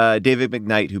David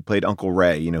McKnight, who played Uncle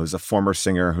Ray, who's a former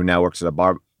singer who now works at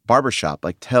a barbershop,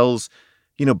 like tells,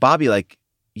 Bobby, like,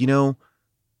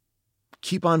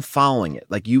 keep on following it.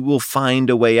 Like, you will find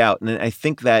a way out. And I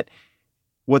think that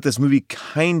what this movie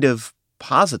kind of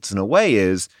posits in a way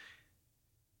is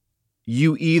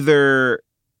you either,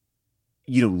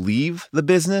 leave the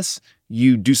business,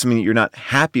 you do something that you're not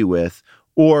happy with,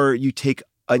 or you take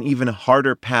an even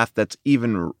harder path that's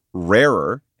even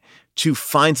rarer to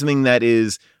find something that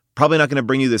is probably not going to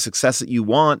bring you the success that you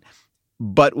want,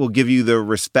 but will give you the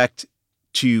respect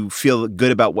to feel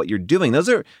good about what you're doing. Those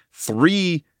are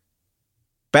three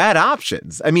bad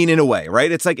options. I mean, in a way,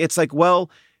 right? It's like,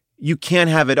 well, you can't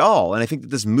have it all. And I think that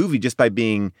this movie, just by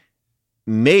being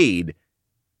made,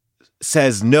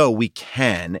 says, no, we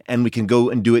can, and we can go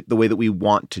and do it the way that we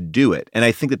want to do it. And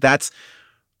I think that that's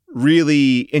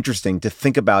really interesting to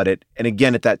think about it. And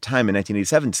again, at that time in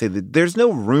 1987, say that there's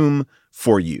no room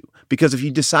for you, because if you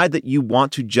decide that you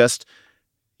want to just,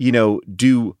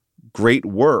 do great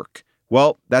work,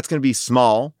 well, that's going to be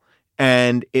small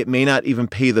and it may not even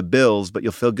pay the bills, but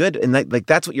you'll feel good. And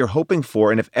that's what you're hoping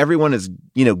for. And if everyone is,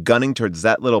 gunning towards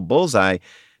that little bullseye,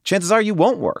 chances are you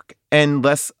won't work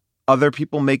unless other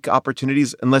people make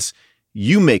opportunities, unless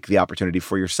you make the opportunity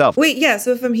for yourself. Wait, yeah.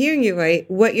 So if I'm hearing you right,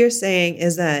 what you're saying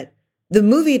is that the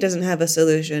movie doesn't have a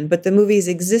solution, but the movie's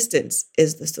existence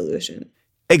is the solution.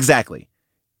 Exactly.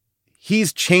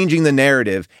 He's changing the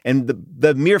narrative, and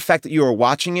the mere fact that you are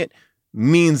watching it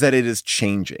means that it is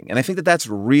changing. And I think that that's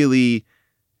really,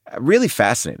 really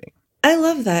fascinating. I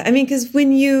love that. I mean, because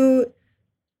when you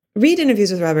read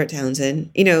interviews with Robert Townsend,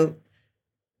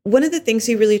 one of the things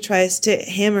he really tries to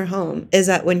hammer home is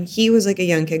that when he was like a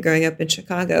young kid growing up in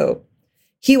Chicago,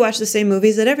 he watched the same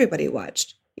movies that everybody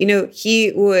watched.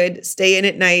 He would stay in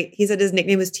at night. He said his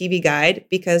nickname was TV Guide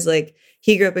because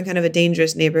he grew up in kind of a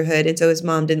dangerous neighborhood. And so his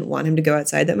mom didn't want him to go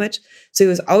outside that much. So he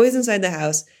was always inside the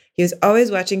house. He was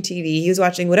always watching TV. He was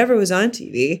watching whatever was on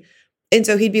TV. And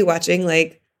so he'd be watching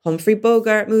Humphrey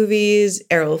Bogart movies,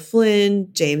 Errol Flynn,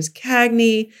 James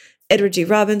Cagney, Edward G.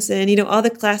 Robinson, all the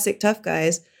classic tough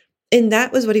guys. And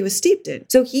that was what he was steeped in.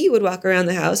 So he would walk around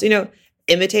the house,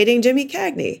 imitating Jimmy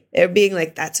Cagney or being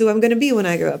like, that's who I'm going to be when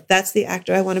I grow up. That's the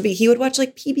actor I want to be. He would watch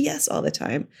like PBS all the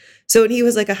time. So when he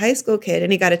was like a high school kid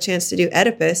and he got a chance to do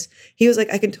Oedipus, he was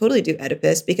like, I can totally do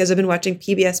Oedipus because I've been watching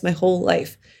PBS my whole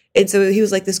life. And so he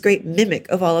was like this great mimic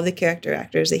of all of the character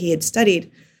actors that he had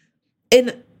studied.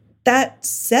 And that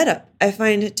setup, I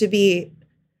find to be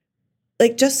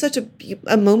like just such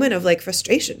a moment of like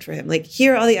frustration for him. Like,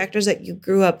 here are all the actors that you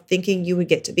grew up thinking you would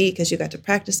get to be because you got to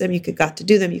practice them, you got to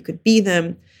do them, you could be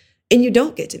them, and you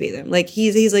don't get to be them. Like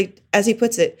he's like, as he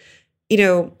puts it, you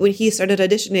know, when he started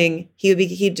auditioning,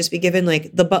 he'd just be given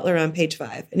like the butler on page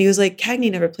 5. And he was like,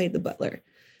 Cagney never played the butler.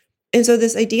 And so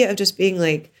this idea of just being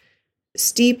like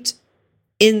steeped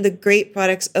in the great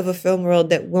products of a film world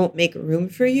that won't make room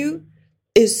for you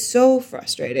is so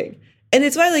frustrating. And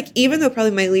it's why, like, even though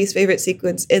probably my least favorite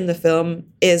sequence in the film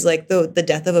is like the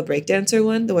death of a breakdancer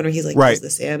one, the one where he's like, right, does the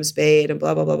Sam Spade and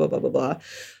blah, blah, blah, blah, blah, blah, blah.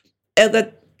 And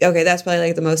that's probably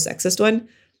like the most sexist one.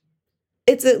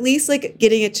 It's at least like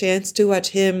getting a chance to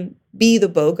watch him be the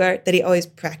Bogart that he always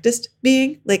practiced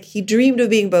being. Like, he dreamed of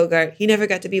being Bogart. He never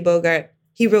got to be Bogart.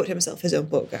 He wrote himself his own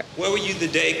Bogart. Where were you the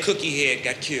day Cookie Head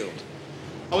got killed?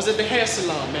 I was at the hair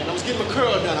salon, man. I was getting my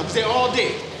curl done. I was there all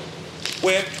day.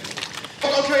 Where?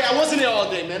 Okay, I wasn't there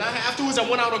all day, man. Afterwards, I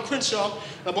went out on Crenshaw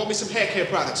and I bought me some hair care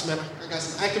products, man. I got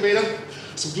some activator,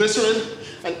 some glycerin,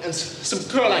 and some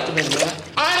curl activator, man.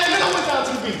 And then I went down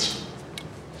to the beach.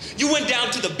 You went down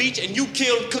to the beach and you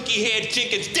killed Cookie Head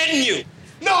Jenkins, didn't you?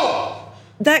 No!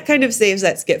 That kind of saves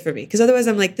that skit for me, because otherwise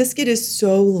I'm like, this skit is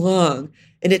so long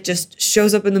and it just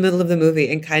shows up in the middle of the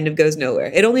movie and kind of goes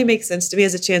nowhere. It only makes sense to me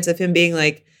as a chance of him being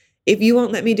like, if you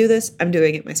won't let me do this, I'm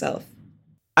doing it myself.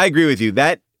 I agree with you.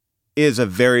 That is a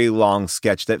very long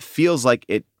sketch that feels like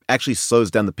it actually slows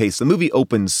down the pace. The movie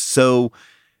opens so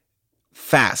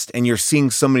fast and you're seeing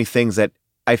so many things that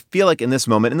I feel like in this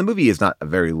moment, and the movie is not a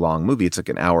very long movie, it's like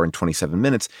an hour and 27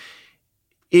 minutes.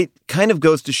 It kind of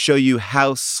goes to show you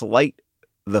how slight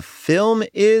the film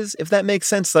is, if that makes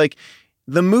sense. Like,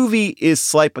 the movie is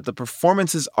slight, but the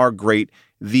performances are great.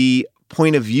 The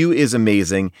point of view is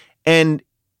amazing. And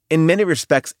in many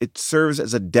respects, it serves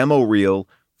as a demo reel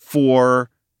for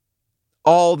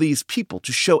all these people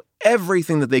to show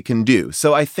everything that they can do.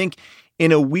 So I think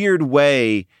in a weird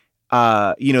way,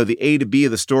 the A to B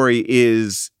of the story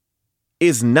is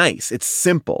nice. It's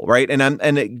simple, right?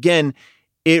 And again,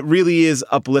 it really is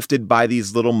uplifted by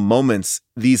these little moments.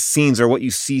 These scenes are what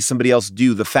you see somebody else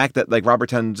do. The fact that like Robert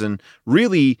Townsend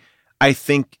really, I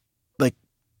think, like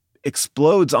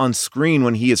explodes on screen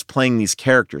when he is playing these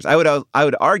characters. I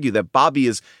would argue that Bobby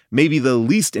is maybe the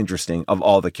least interesting of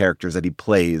all the characters that he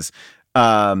plays,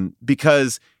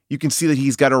 because you can see that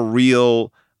he's got a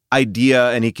real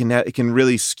idea and it can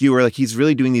really skewer. Like, he's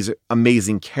really doing these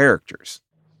amazing characters.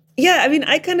 Yeah, I mean,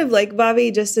 I kind of like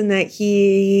Bobby just in that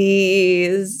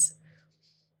he's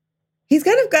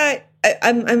kind of got.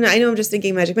 I know I'm just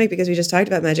thinking Magic Mike because we just talked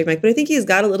about Magic Mike, but I think he's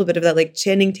got a little bit of that like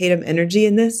Channing Tatum energy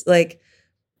in this. Like,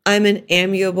 I'm an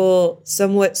amiable,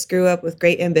 somewhat screw up with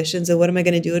great ambitions, and what am I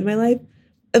going to do in my life?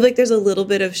 And like, there's a little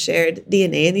bit of shared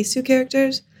DNA in these two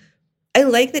characters. I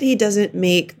like that he doesn't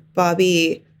make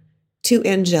Bobby too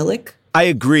angelic. I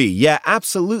agree. Yeah,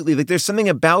 absolutely. Like, there's something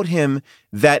about him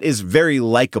that is very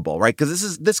likable, right?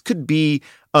 Because this could be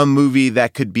a movie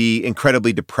that could be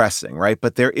incredibly depressing, right?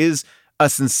 But there is a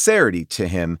sincerity to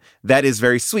him that is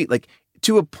very sweet. Like,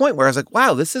 to a point where I was like,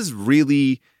 wow, this is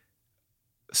really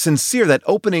sincere. That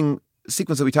opening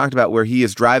sequence that we talked about where he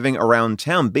is driving around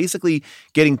town, basically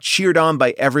getting cheered on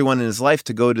by everyone in his life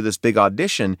to go to this big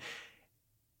audition.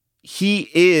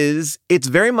 It's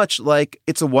very much like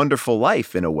It's a Wonderful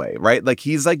Life in a way, right? Like,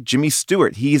 he's like Jimmy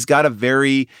Stewart. He's got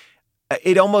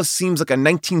it almost seems like a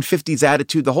 1950s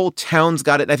attitude. The whole town's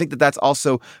got it. And I think that that's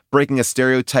also breaking a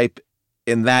stereotype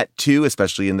in that too,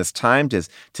 especially in this time, to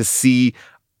see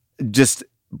just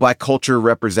Black culture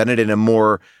represented in a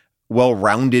more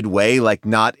well-rounded way, like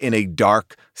not in a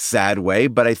dark, sad way.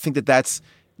 But I think that's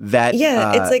that.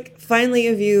 Yeah, it's like finally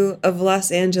a view of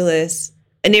Los Angeles,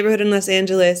 a neighborhood in Los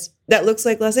Angeles that looks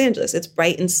like Los Angeles. It's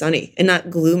bright and sunny and not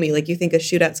gloomy like you think a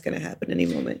shootout's going to happen any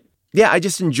moment. Yeah, I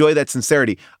just enjoy that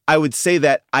sincerity. I would say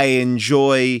that I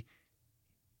enjoy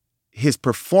his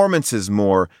performances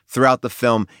more throughout the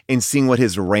film in seeing what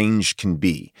his range can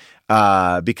be.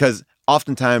 Because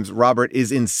oftentimes Robert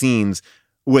is in scenes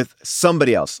with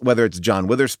somebody else, whether it's John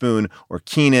Witherspoon or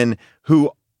Keenan,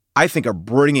 who I think are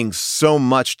bringing so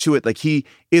much to it. Like, he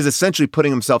is essentially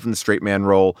putting himself in the straight man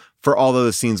role for all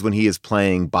those scenes when he is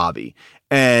playing Bobby.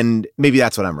 And maybe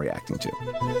that's what I'm reacting to.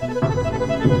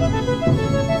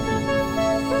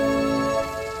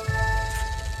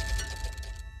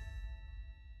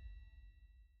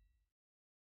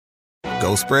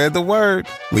 Go spread the word.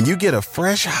 When you get a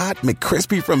fresh hot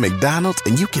McCrispy from McDonald's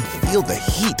and you can feel the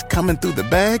heat coming through the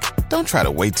bag, don't try to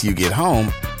wait till you get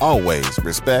home. Always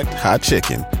respect hot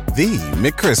chicken. The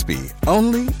McCrispy,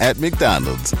 only at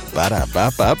McDonald's.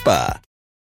 Ba-da-ba-ba-ba.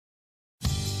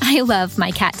 I love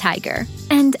my cat Tiger.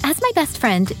 And as my best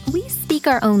friend, we speak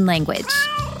our own language.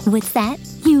 What's that?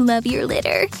 You love your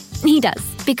litter? He does,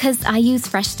 because I use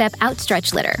Fresh Step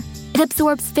Outstretch Litter. It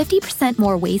absorbs 50%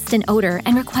 more waste and odor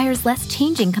and requires less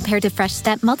changing compared to Fresh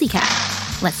Step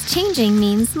Multicat. Less changing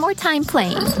means more time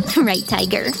playing. Right,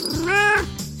 Tiger?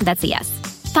 That's a yes.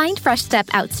 Find Fresh Step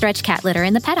Outstretch Cat Litter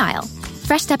in the pet aisle.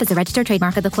 Fresh Step is a registered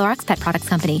trademark of the Clorox Pet Products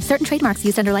Company. Certain trademarks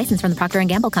used under license from the Procter &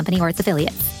 Gamble Company or its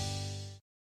affiliates.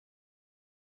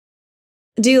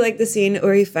 Do you like the scene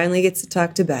where he finally gets to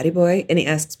talk to Batty Boy and he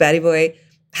asks Batty Boy,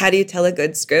 how do you tell a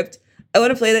good script? I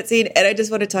want to play that scene, and I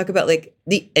just want to talk about like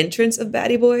the entrance of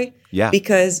Batty Boy. Yeah.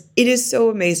 Because it is so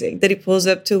amazing that he pulls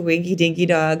up to Winky Dinky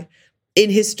Dog in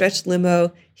his stretched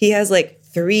limo. He has like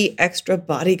 3 extra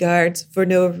bodyguards for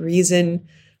no reason.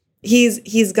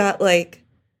 He's got like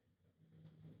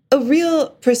a real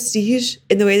prestige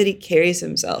in the way that he carries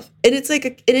himself. And it's like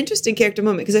an interesting character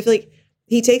moment because I feel like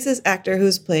he takes this actor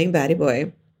who's playing Batty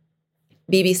Boy,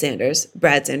 B.B. Sanders.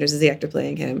 Brad Sanders is the actor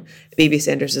playing him. B.B.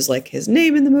 Sanders is like his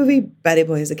name in the movie. Batty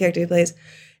Boy is the character he plays.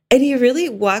 And he really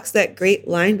walks that great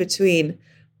line between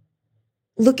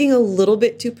looking a little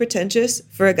bit too pretentious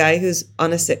for a guy who's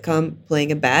on a sitcom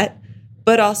playing a bat,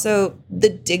 but also the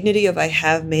dignity of I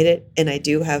have made it and I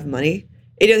do have money.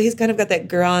 You know, he's kind of got that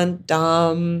grand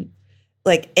dame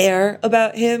like air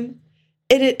about him.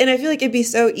 And I feel like it'd be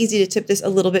so easy to tip this a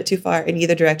little bit too far in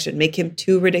either direction, make him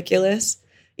too ridiculous,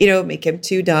 you know, make him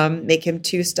too dumb, make him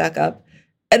too stuck up.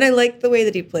 And I like the way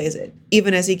that he plays it,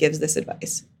 even as he gives this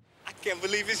advice. I can't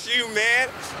believe it's you, man.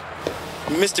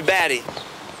 Mr. Batty,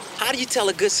 how do you tell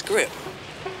a good script?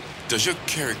 Does your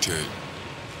character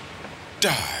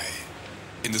die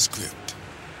in the script?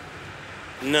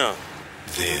 No.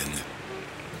 Then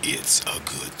it's a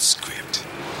good script.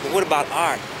 But what about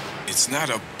art? It's not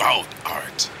about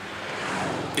art.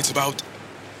 It's about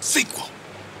sequel.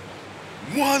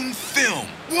 One film,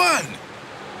 one,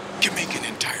 can make an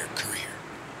entire career.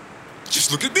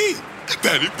 Just look at me.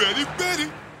 Batty, Batty,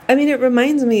 Batty. I mean, it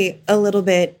reminds me a little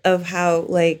bit of how,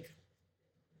 like,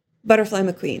 Butterfly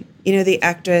McQueen, you know, the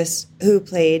actress who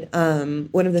played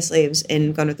one of the slaves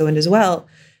in Gone with the Wind as well,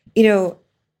 you know,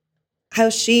 how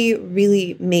she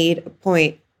really made a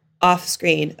point off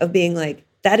screen of being like,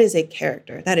 that is a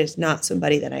character. That is not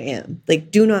somebody that I am. Like,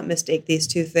 do not mistake these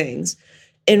two things.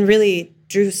 And really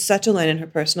drew such a line in her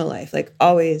personal life, like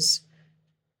always,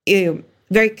 you know,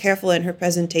 very careful in her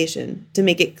presentation to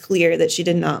make it clear that she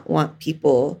did not want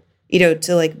people, you know,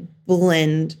 to like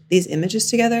blend these images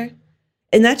together.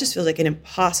 And that just feels like an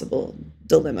impossible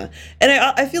dilemma. And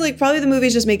I feel like probably the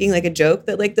movie's just making like a joke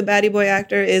that like the Batty Boy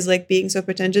actor is like being so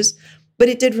pretentious. But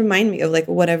it did remind me of like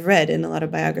what I've read in a lot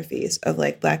of biographies of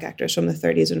like Black actors from the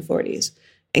 30s and 40s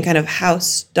and kind of how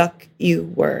stuck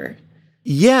you were.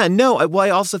 Yeah, no. Well,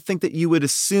 I also think that you would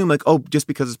assume like, oh, just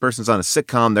because this person's on a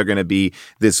sitcom, they're going to be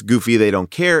this goofy, they don't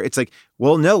care. It's like,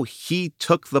 well, no, he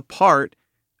took the part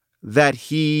that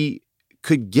he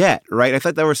could get, right? I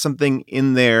thought there was something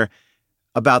in there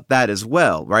about that as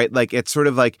well, right? Like, it's sort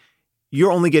of like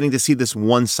you're only getting to see this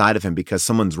one side of him because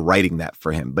someone's writing that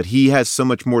for him. But he has so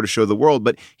much more to show the world,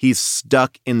 but he's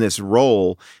stuck in this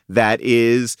role that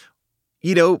is,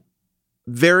 you know,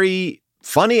 very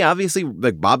funny, obviously.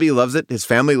 Like, Bobby loves it. His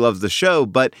family loves the show,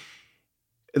 but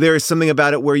there is something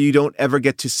about it where you don't ever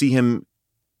get to see him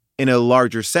in a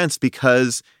larger sense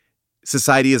because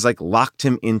society has like locked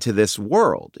him into this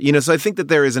world, you know? So I think that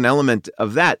there is an element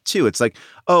of that too. It's like,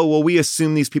 oh, well, we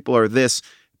assume these people are this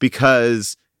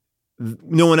because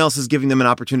no one else is giving them an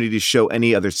opportunity to show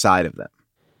any other side of them.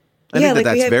 I think that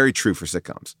that's very true for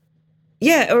sitcoms.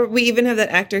 Yeah, or we even have that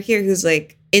actor here who's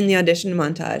like in the audition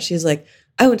montage. He's like,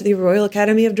 I went to the Royal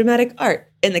Academy of Dramatic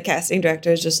Art. And the casting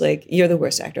director is just like, you're the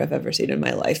worst actor I've ever seen in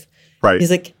my life. Right.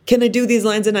 He's like, can I do these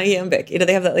lines in iambic? You know,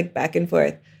 they have that like back and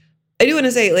forth. I do want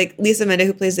to say, like, Lisa Menda,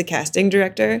 who plays the casting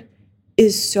director,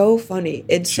 is so funny.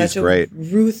 It's She's such a great.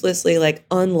 ruthlessly like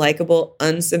unlikable,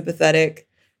 unsympathetic,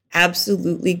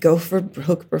 absolutely go for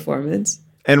broke performance.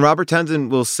 And Robert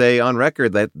Townsend will say on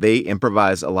record that they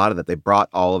improvised a lot of that. They brought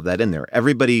all of that in there.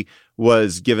 Everybody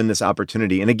was given this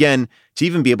opportunity. And again, to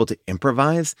even be able to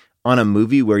improvise on a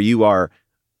movie where you are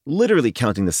literally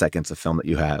counting the seconds of film that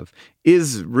you have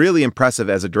is really impressive.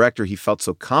 As a director, he felt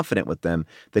so confident with them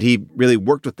that he really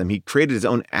worked with them. He created his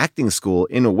own acting school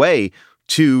in a way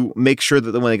to make sure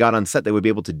that when they got on set, they would be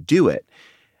able to do it.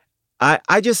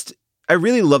 I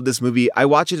really love this movie. I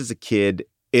watched it as a kid.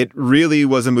 It really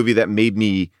was a movie that made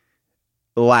me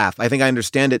laugh. I think I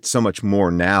understand it so much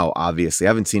more now, obviously. I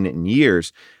haven't seen it in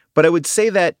years. But I would say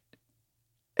that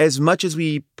as much as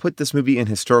we put this movie in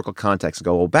historical context and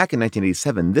go, well, back in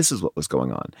 1987, this is what was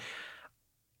going on.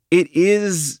 It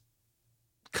is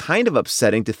kind of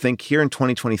upsetting to think here in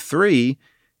 2023,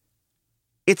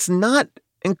 it's not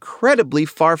incredibly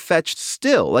far-fetched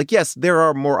still. Like, yes, there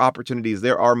are more opportunities.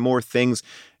 There are more things,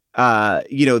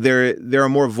 there are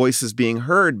more voices being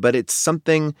heard, but it's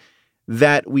something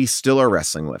that we still are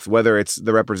wrestling with, whether it's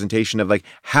the representation of like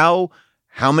how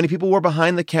many people were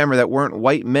behind the camera that weren't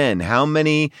white men, how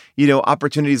many,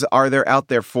 opportunities are there out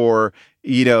there for,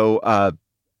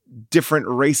 different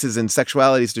races and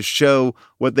sexualities to show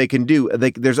what they can do.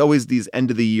 Like, there's always these end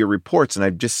of the year reports, and I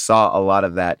just saw a lot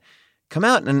of that come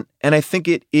out. And I think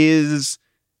it is,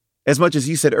 as much as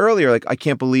you said earlier, like, I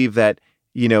can't believe that,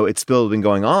 it's still been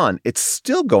going on. It's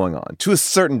still going on to a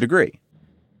certain degree.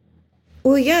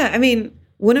 Well, yeah. I mean,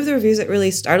 one of the reviews that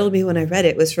really startled me when I read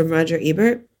it was from Roger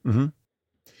Ebert. Mm-hmm.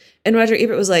 And Roger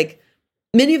Ebert was like,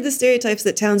 many of the stereotypes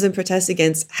that Townsend protests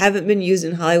against haven't been used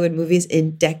in Hollywood movies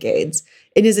in decades.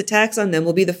 And his attacks on them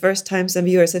will be the first time some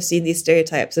viewers have seen these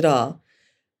stereotypes at all.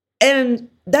 And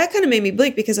that kind of made me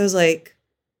blink because I was like,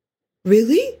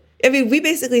 really? I mean, we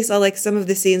basically saw like some of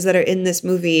the scenes that are in this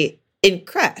movie in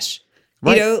Crash.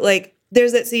 Right. Like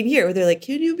there's that scene here where they're like,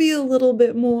 can you be a little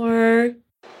bit more?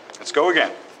 Let's go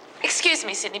again. Excuse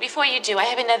me, Sidney, before you do, I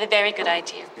have another very good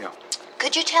idea. Yeah.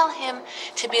 Could you tell him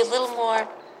to be a little more,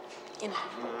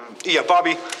 Yeah,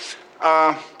 Bobby.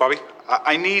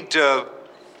 I need a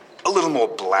little more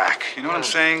black. You know what I'm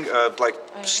saying? Like,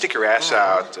 stick your ass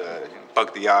out,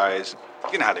 bug the eyes.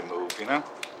 You know how they move,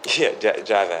 Yeah,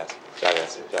 jive ass.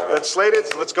 Let's slate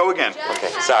it. Let's go again. Okay,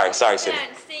 sorry, Sidney.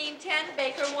 Scene 10,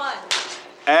 Baker 1.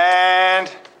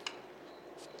 And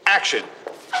action.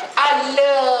 I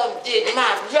loved it,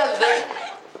 my brother.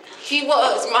 He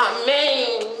was my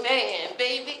main man,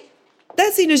 baby.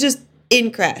 That scene is just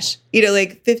in Crash,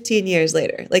 like 15 years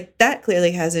later. Like, that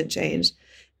clearly hasn't changed.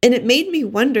 And it made me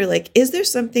wonder, like, is there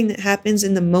something that happens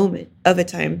in the moment of a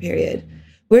time period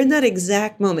where in that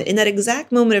exact moment of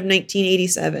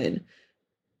 1987,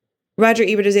 Roger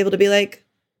Ebert is able to be like,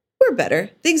 we're better.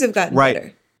 Things have gotten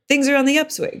better. Things are on the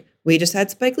upswing. We just had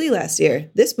Spike Lee last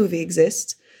year. This movie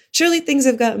exists. Surely things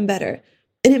have gotten better.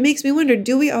 And it makes me wonder,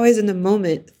 do we always in the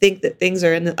moment think that things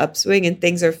are in the upswing and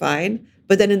things are fine?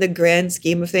 But then in the grand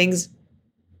scheme of things,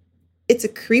 it's a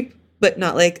creep, but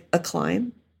not like a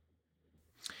climb?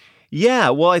 Yeah,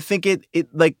 well, I think it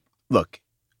like, look,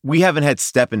 we haven't had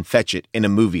Step and Fetch It in a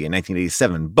movie in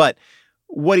 1987, but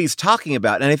what he's talking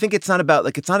about, and I think it's not about,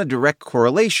 like, it's not a direct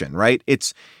correlation, right?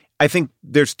 I think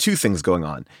there's two things going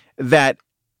on. That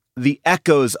the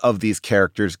echoes of these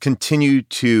characters continue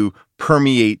to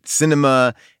permeate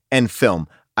cinema and film.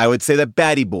 I would say that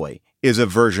Batty Boy is a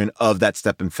version of that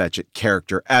Step and Fetch It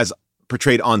character as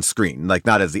portrayed on screen, like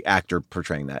not as the actor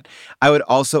portraying that. I would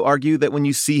also argue that when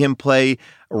you see him play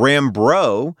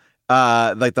Rambro,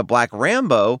 like the Black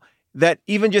Rambo, that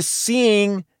even just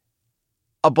seeing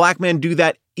a black man do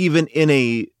that even in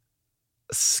a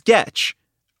sketch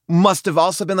must have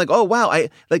also been like, oh, wow,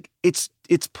 it's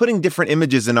putting different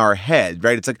images in our head,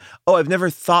 right? It's like, oh, I've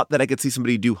never thought that I could see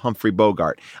somebody do Humphrey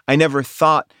Bogart. I never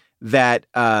thought that,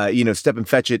 Step and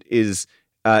Fetch It is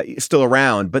still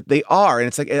around, but they are. And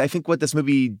it's like, I think what this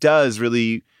movie does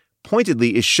really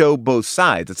pointedly is show both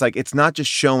sides. It's like, it's not just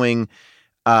showing,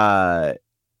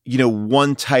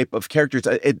 one type of characters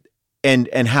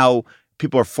and how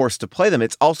people are forced to play them.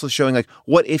 It's also showing like,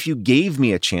 what if you gave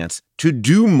me a chance to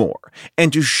do more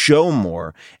and to show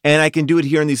more? And I can do it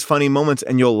here in these funny moments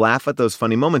and you'll laugh at those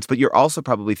funny moments, but you're also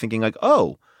probably thinking like,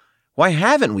 oh, why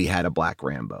haven't we had a Black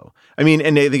Rambo? I mean,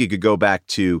 and I think it could go back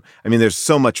to, there's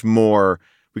so much more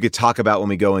we could talk about when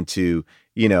we go into,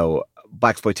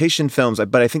 blaxploitation films,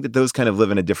 but I think that those kind of live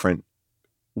in a different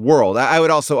world. I would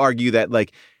also argue that,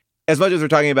 like, as much as we're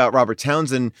talking about Robert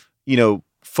Townsend,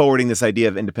 forwarding this idea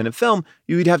of independent film,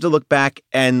 you'd have to look back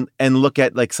and look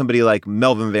at like somebody like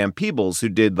Melvin Van Peebles, who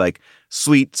did like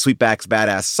Sweetback's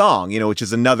Badass Song, which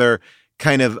is another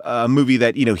kind of movie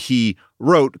that, he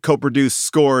wrote, co-produced,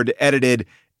 scored, edited,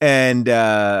 and,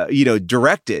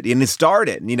 directed and starred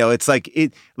in. It's like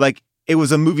it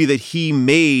was a movie that he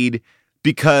made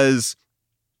because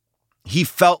he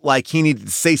felt like he needed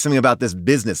to say something about this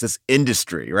business, this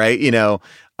industry, right? And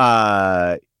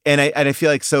I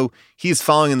feel like, so he's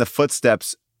following in the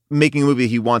footsteps, making a movie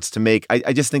he wants to make.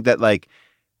 I just think that like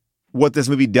what this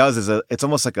movie does is it's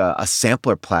almost like a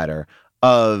sampler platter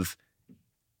of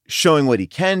showing what he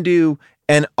can do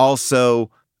and also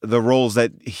the roles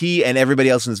that he and everybody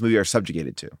else in this movie are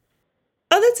subjugated to.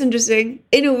 Oh, that's interesting.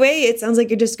 In a way, it sounds like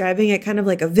you're describing it kind of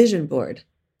like a vision board.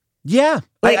 Yeah,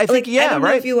 I think I don't know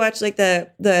right. if you watched like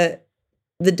the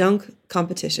dunk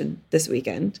competition this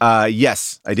weekend.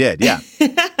 Yes, I did. Yeah,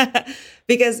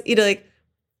 because like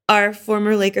our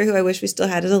former Laker, who I wish we still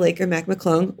had as a Laker, Mac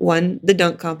McClung, won the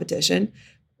dunk competition.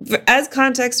 As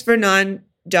context for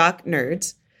non-jock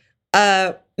nerds,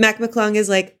 Mac McClung is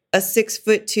like a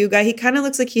 6'2" guy. He kind of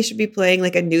looks like he should be playing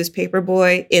like a newspaper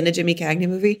boy in a Jimmy Cagney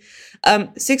movie.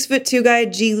 6'2" guy,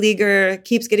 G leaguer,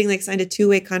 keeps getting like signed to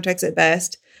 2-way contracts at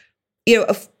best.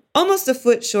 Almost a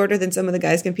foot shorter than some of the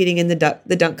guys competing in the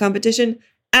dunk competition.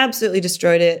 Absolutely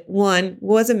destroyed it. Won,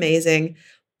 was amazing.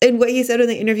 And what he said when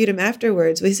they interviewed him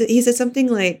afterwards, he said something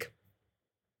like,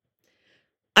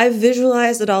 I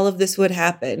visualized that all of this would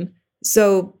happen.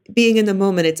 So being in the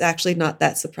moment, it's actually not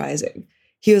that surprising.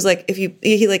 He was like,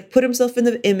 he like put himself in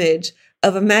the image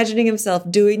of imagining himself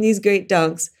doing these great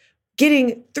dunks,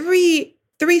 getting three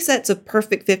sets of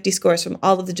perfect 50 scores from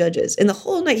all of the judges. And the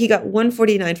whole night he got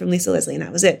 149 from Lisa Leslie, and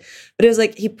that was it. But it was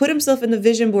like he put himself in the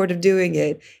vision board of doing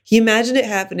it. He imagined it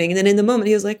happening. And then in the moment,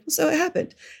 he was like, well, so it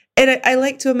happened. And I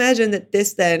like to imagine that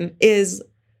this then is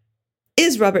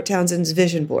Robert Townsend's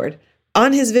vision board.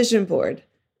 On his vision board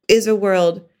is a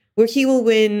world where he will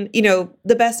win,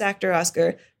 the Best Actor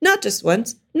Oscar, not just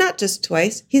once, not just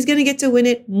twice. He's going to get to win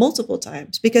it multiple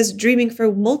times because dreaming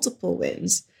for multiple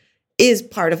wins is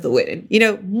part of the winning,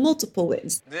 multiple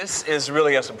wins. This is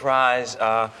really a surprise.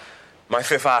 My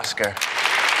 5th Oscar.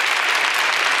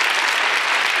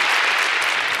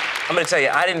 I'm going to tell you,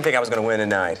 I didn't think I was going to win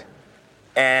tonight.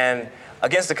 And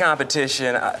against the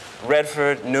competition,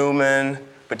 Redford, Newman,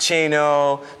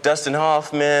 Pacino, Dustin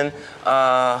Hoffman,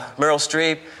 Meryl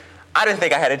Streep, I didn't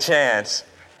think I had a chance.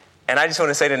 And I just want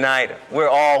to say tonight, we're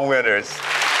all winners.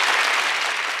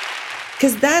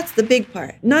 Because that's the big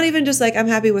part. Not even just like, I'm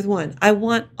happy with one. I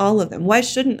want all of them. Why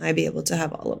shouldn't I be able to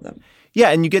have all of them? Yeah,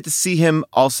 and you get to see him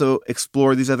also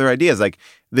explore these other ideas, like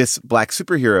this black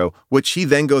superhero, which he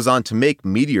then goes on to make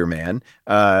Meteor Man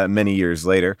many years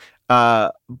later.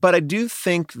 But I do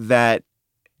think that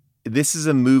this is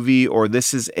a movie, or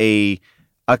this is a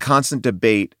constant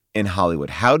debate in Hollywood.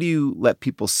 How do you let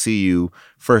people see you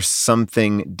for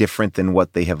something different than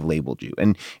what they have labeled you?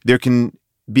 And there can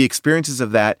be experiences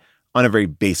of that on a very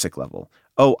basic level.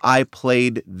 Oh, I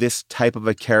played this type of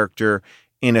a character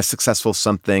in a successful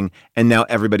something, and now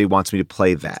everybody wants me to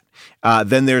play that.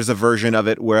 Then there's a version of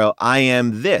it where I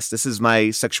am this. This is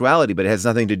my sexuality, but it has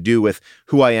nothing to do with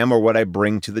who I am or what I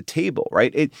bring to the table,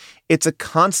 right? It's a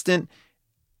constant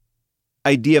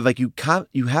idea of like you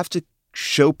have to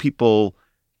show people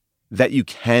that you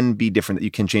can be different, that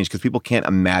you can change, because people can't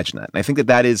imagine that. And I think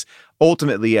that is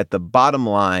ultimately at the bottom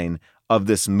line of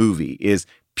this movie is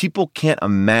people can't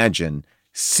imagine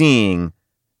seeing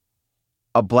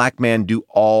a black man do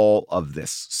all of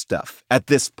this stuff at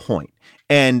this point.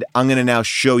 And I'm going to now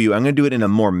show you, I'm going to do it in a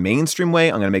more mainstream way.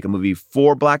 I'm going to make a movie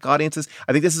for black audiences.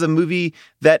 I think this is a movie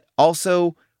that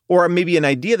also, or maybe an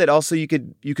idea that also you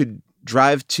could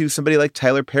drive to somebody like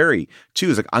Tyler Perry too.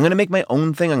 It's like, I'm going to make my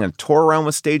own thing. I'm going to tour around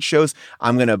with stage shows.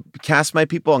 I'm going to cast my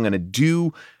people. I'm going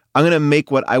to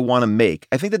make what I want to make.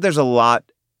 I think that there's a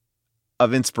lot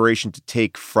of inspiration to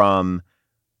take from,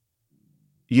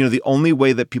 the only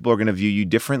way that people are going to view you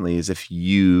differently is if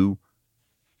you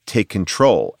take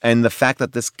control. And the fact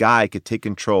that this guy could take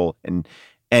control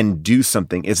and do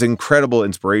something is incredible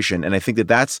inspiration. And I think that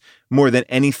that's more than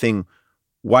anything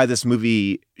why this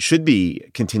movie should be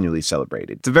continually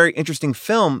celebrated. It's a very interesting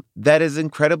film that is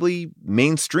incredibly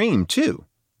mainstream too.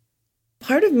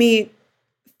 Part of me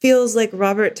feels like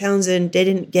Robert Townsend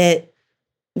didn't get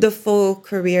the full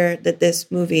career that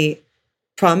this movie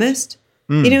promised.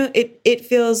 It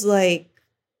feels like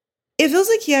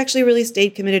he actually really stayed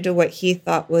committed to what he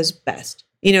thought was best,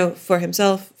 for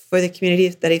himself, for the community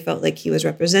that he felt like he was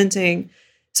representing.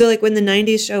 So like when the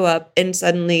 90s show up and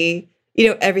suddenly,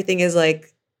 everything is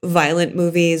like violent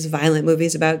movies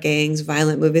about gangs,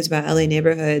 violent movies about LA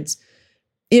neighborhoods.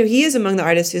 He is among the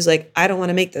artists who's like, I don't want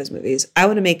to make those movies. I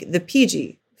want to make the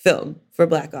PG film for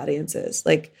black audiences.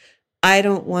 Like, I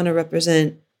don't want to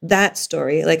represent that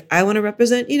story. Like, I want to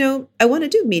represent, I want to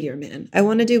do Meteor Man. I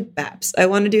want to do Baps. I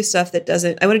want to do stuff that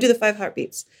I want to do the 5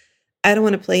 Heartbeats. I don't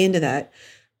want to play into that.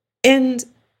 And,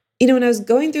 when I was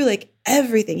going through like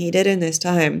everything he did in this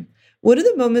time, one of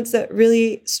the moments that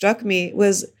really struck me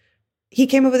was he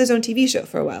came up with his own TV show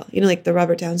for a while, like the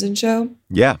Robert Townsend Show.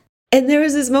 Yeah. And there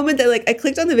was this moment that like I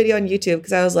clicked on the video on YouTube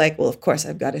because I was like, well, of course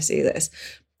I've got to see this.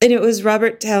 And it was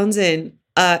Robert Townsend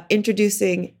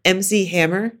introducing MC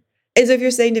Hammer And so if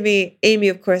you're saying to me, Amy,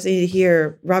 of course, I need to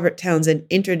hear Robert Townsend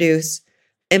introduce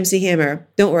MC Hammer,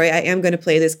 don't worry, I am going to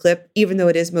play this clip, even though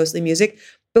it is mostly music.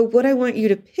 But what I want you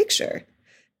to picture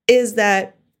is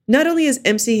that not only is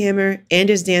MC Hammer and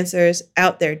his dancers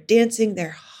out there dancing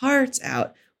their hearts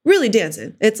out, really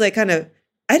dancing. It's like kind of,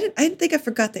 I didn't think I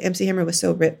forgot that MC Hammer was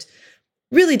so ripped.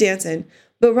 Really dancing.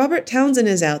 But Robert Townsend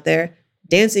is out there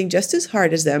dancing just as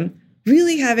hard as them,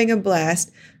 really having a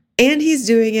blast. And he's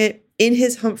doing it in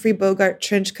his Humphrey Bogart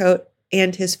trench coat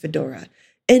and his fedora.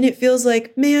 And it feels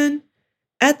like, man,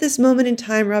 at this moment in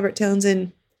time, Robert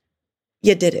Townsend,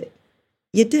 you did it.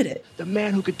 You did it. The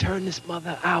man who could turn this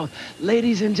mother out.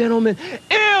 Ladies and gentlemen,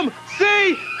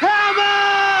 MC Hammer!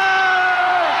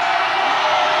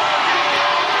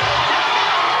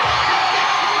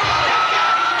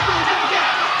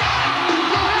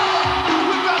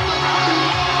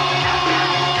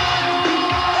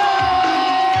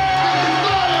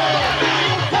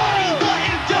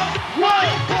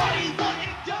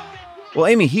 Well,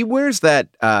 Amy, he wears that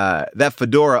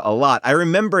fedora a lot. I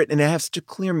remember it, and I have such a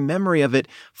clear memory of it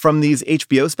from these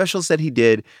HBO specials that he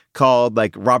did called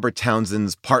like Robert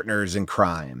Townsend's Partners in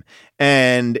Crime.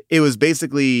 And it was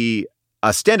basically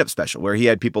a stand-up special where he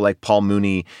had people like Paul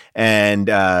Mooney and,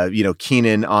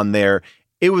 Keenan on there.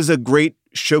 It was a great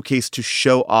showcase to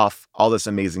show off all this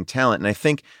amazing talent. And I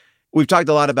think we've talked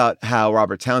a lot about how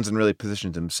Robert Townsend really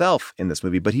positioned himself in this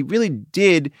movie, but he really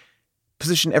did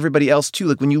position everybody else too.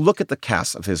 Like when you look at the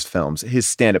cast of his films, his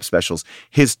stand-up specials,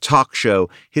 his talk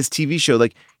show, his TV show,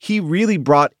 like he really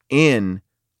brought in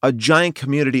a giant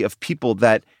community of people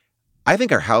that I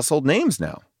think are household names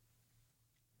now.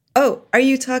 Oh, are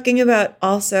you talking about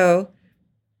also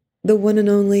the one and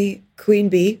only Queen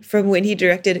Bee from when he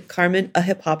directed Carmen, a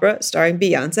hip opera starring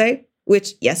Beyonce?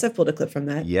 Which, yes, I've pulled a clip from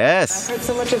that. Yes. I've heard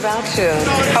so much about you.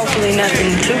 Hopefully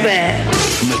nothing too bad.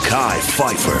 Mekhi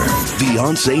Phifer,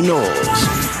 Beyonce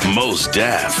Knowles, Mos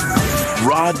Def,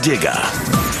 Rod Digga,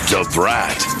 Da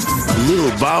Brat, Lil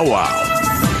Bow Wow,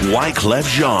 Wyclef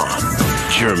Jean,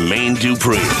 Jermaine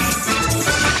Dupri,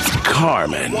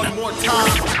 Carmen.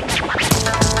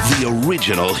 The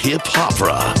original hip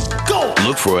opera. Go!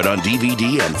 Look for it on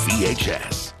DVD and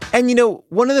VHS. And you know,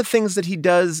 one of the things that he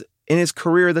does in his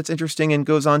career that's interesting and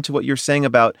goes on to what you're saying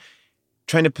about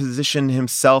trying to position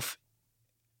himself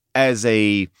as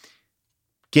a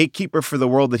gatekeeper for the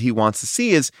world that he wants to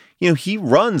see is, he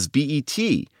runs BET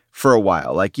for a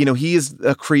while. Like, he is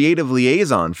a creative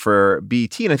liaison for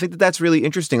BET. And I think that that's really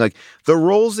interesting. Like the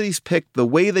roles that he's picked, the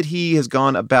way that he has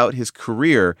gone about his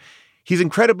career, he's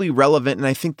incredibly relevant. And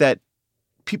I think that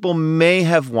people may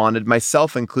have wanted,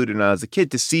 myself included when I was a kid,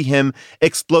 to see him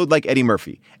explode like Eddie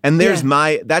Murphy. And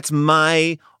that's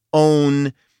my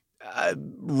own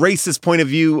racist point of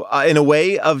view in a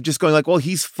way of just going like, well,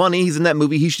 he's funny. He's in that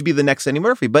movie. He should be the next Eddie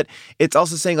Murphy. But it's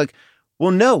also saying like,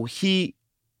 well, no, he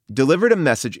delivered a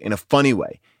message in a funny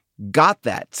way, got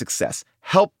that success,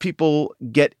 helped people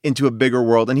get into a bigger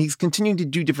world. And he's continuing to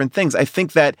do different things. I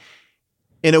think that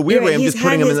in a weird way, I'm just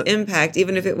putting him in the impact,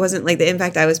 even if it wasn't like the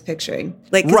impact I was picturing.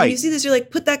 Like, when you see this, you're like,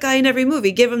 put that guy in every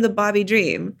movie, give him the Bobby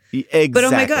dream. Exactly. But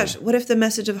oh my gosh, what if the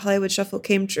message of Hollywood Shuffle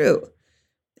came true?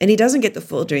 And he doesn't get the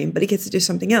full dream, but he gets to do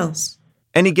something else.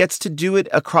 And he gets to do it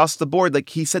across the board. Like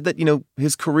he said that,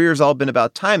 his career's all been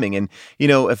about timing. And,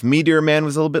 if Meteor Man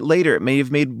was a little bit later, it may have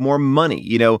made more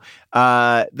money,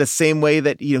 the same way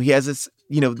that, he has this,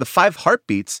 the 5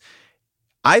 Heartbeats,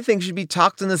 I think should be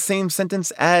talked in the same sentence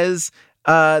as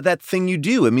That Thing You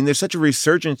Do. I mean, there's such a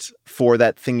resurgence for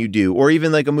That Thing You Do, or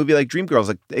even like a movie like Dreamgirls,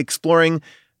 like exploring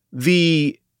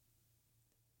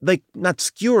not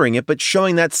skewering it, but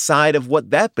showing that side of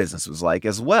what that business was like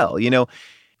as well.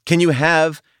 Can you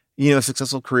have, a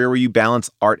successful career where you balance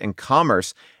art and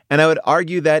commerce? And I would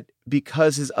argue that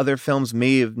because his other films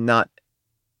may have not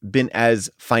been as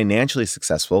financially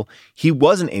successful, he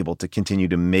wasn't able to continue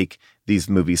to make these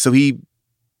movies. So he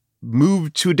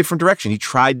moved to a different direction. He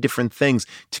tried different things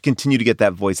to continue to get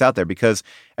that voice out there, because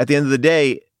at the end of the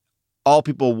day, all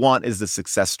people want is the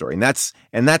success story. And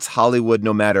that's Hollywood,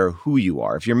 no matter who you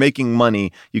are. If you're making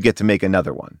money, you get to make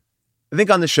another one. I think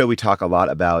on the show, we talk a lot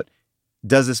about,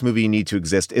 does this movie need to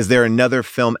exist? Is there another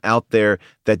film out there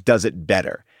that does it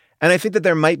better? And I think that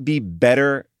there might be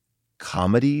better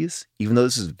comedies, even though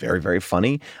this is very, very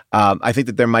funny. I think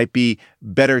that there might be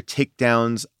better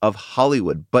takedowns of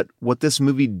Hollywood. But what this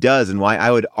movie does, and why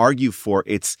I would argue for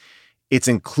its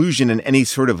inclusion in any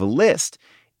sort of list,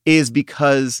 is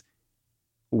because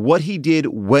what he did,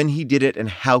 when he did it, and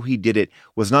how he did it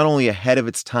was not only ahead of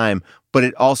its time, but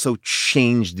it also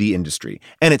changed the industry.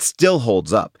 And it still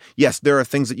holds up. Yes, there are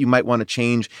things that you might want to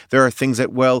change. There are things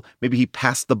that, well, maybe he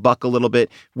passed the buck a little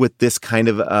bit with this kind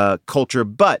of culture,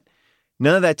 but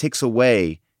none of that takes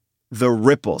away the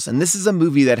ripples. And this is a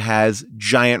movie that has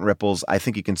giant ripples. I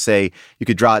think you can say, you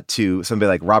could draw it to somebody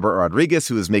like Robert Rodriguez,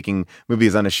 who was making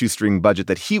movies on a shoestring budget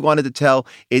that he wanted to tell.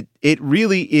 It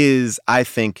really is, I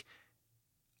think,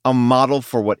 a model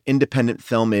for what independent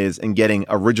film is and getting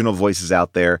original voices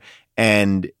out there.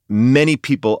 And many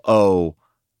people owe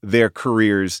their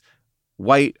careers,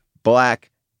 white, black,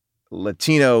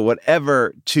 Latino,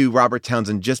 whatever, to Robert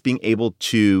Townsend just being able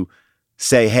to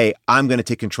say, hey, I'm going to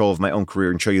take control of my own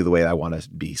career and show you the way I want to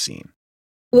be seen.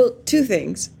 Well, two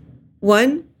things.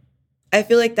 One, I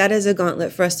feel like that is a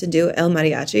gauntlet for us to do El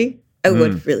Mariachi. I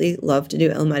would really love to do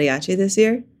El Mariachi this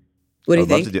year. What do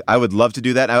you think? I would love to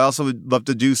do that. I also would love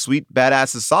to do Sweet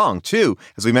Badass's song too,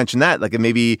 as we mentioned that, like it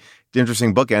may be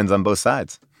interesting bookends on both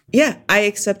sides. Yeah, I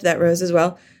accept that, Rose, as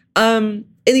well. In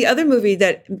the other movie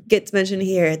that gets mentioned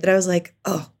here that I was like,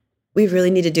 oh, we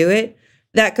really need to do it.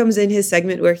 That comes in his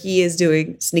segment where he is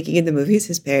doing Sneaking into Movies,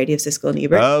 his parody of Siskel and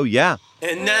Ebert. Oh, yeah.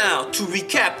 And now, to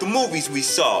recap the movies we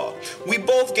saw. We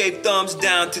both gave thumbs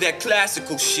down to that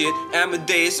classical shit,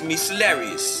 Amadeus Meets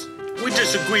Hilarious. We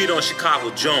disagreed on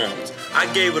Chicago Jones.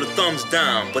 I gave it a thumbs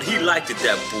down, but he liked it,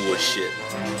 that bullshit.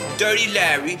 Dirty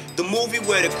Larry, the movie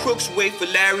where the crooks wait for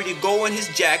Larry to go in his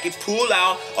jacket, pull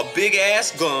out a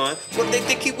big-ass gun. What did they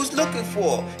think he was looking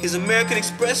for? His American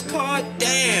Express card?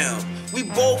 Damn. We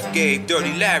both gave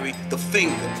Dirty Larry the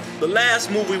finger. The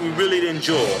last movie we really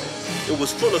enjoyed. It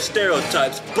was full of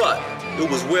stereotypes, but it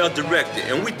was well directed,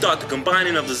 and we thought the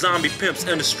combining of the zombie pimps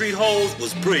and the street hoes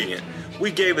was brilliant. We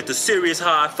gave it the serious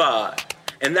high five.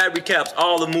 And that recaps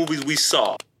all the movies we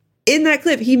saw. In that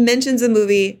clip, he mentions a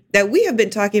movie that we have been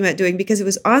talking about doing because it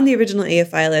was on the original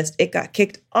AFI list. It got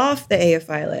kicked off the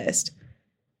AFI list.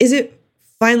 Is it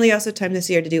finally also time this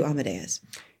year to do Amadeus?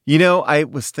 You know, I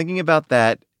was thinking about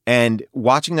that, and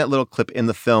watching that little clip in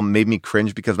the film made me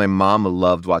cringe because my mom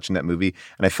loved watching that movie,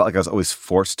 and I felt like I was always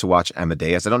forced to watch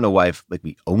Amadeus. I don't know why, if like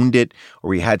we owned it or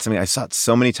we had something. I saw it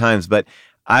so many times, but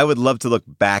I would love to look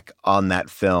back on that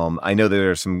film. I know there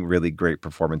are some really great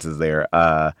performances there,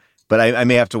 but I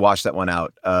may have to wash that one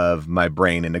out of my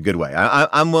brain in a good way.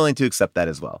 I'm willing to accept that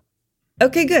as well.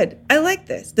 Okay, good. I like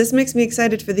this. This makes me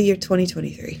excited for the year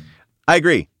 2023. I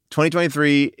agree.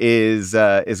 2023 is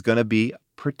going to be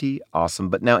pretty awesome.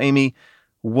 But now, Amy,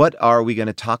 what are we going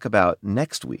to talk about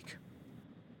next week?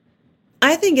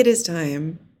 I think it is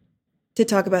time to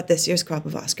talk about this year's crop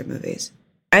of Oscar movies.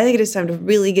 I think it is time to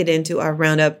really get into our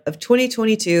roundup of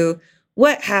 2022.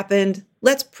 What happened?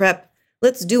 Let's prep.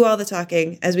 Let's do all the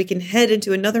talking as we can head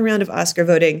into another round of Oscar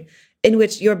voting in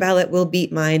which your ballot will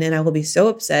beat mine, and I will be so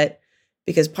upset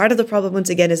because part of the problem, once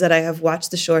again, is that I have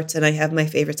watched the shorts and I have my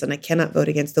favorites and I cannot vote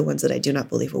against the ones that I do not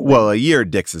believe will win. Well, A Year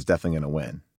of Dicks is definitely going to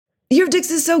win. Year of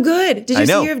Dicks is so good. Did you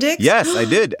see Year of Dicks? Yes, I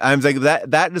did. I'm like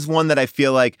that is one that I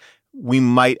feel like we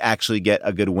might actually get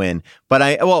a good win.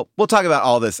 But we'll talk about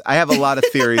all this. I have a lot of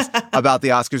theories about the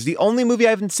Oscars. The only movie I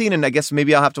haven't seen, and I guess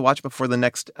maybe I'll have to watch before the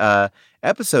next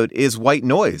episode, is White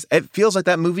Noise. It feels like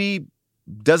that movie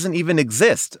doesn't even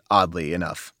exist, oddly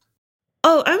enough.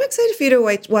 Oh, I'm excited for you to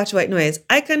watch White Noise.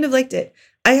 I kind of liked it.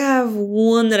 I have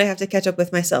one that I have to catch up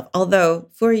with myself. Although,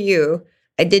 for you,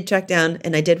 I did track down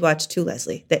and I did watch To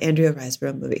Leslie, the Andrea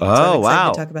Riseborough movie. Oh, so I'm excited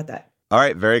wow. to talk about that. All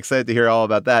right, very excited to hear all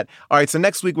about that. All right, so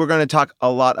next week we're going to talk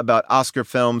a lot about Oscar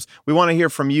films. We want to hear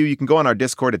from you. You can go on our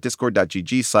Discord at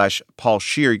discord.gg/Paul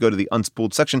Scheer. You go to the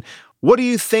Unspooled section. What do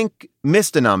you think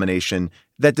missed a nomination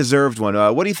that deserved one?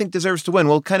 What do you think deserves to win?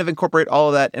 We'll kind of incorporate all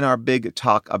of that in our big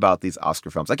talk about these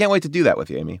Oscar films. I can't wait to do that with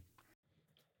you, Amy.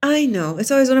 I know.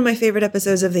 It's always one of my favorite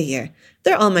episodes of the year.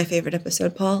 They're all my favorite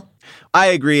episode, Paul. I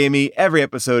agree, Amy. Every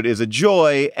episode is a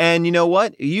joy. And you know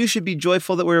what? You should be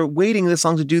joyful that we're waiting this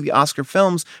long to do the Oscar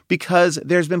films because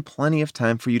there's been plenty of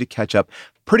time for you to catch up.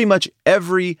 Pretty much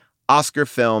every Oscar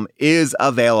film is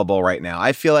available right now.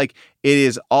 I feel like it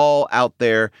is all out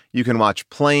there. You can watch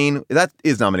Plane. That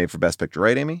is nominated for Best Picture,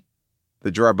 right, Amy? The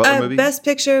Gerard Butler movie? Best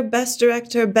Picture, Best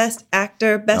Director, Best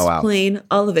Actor, Best Plane,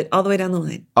 all of it, all the way down the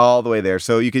line. All the way there.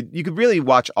 So you could really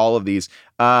watch all of these.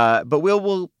 But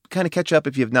we'll kind of catch up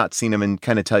if you have not seen them and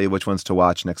kind of tell you which ones to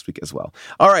watch next week as well.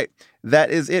 All right. That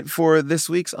is it for this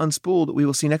week's Unspooled. We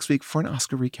will see you next week for an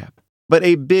Oscar recap. But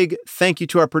a big thank you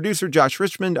to our producer, Josh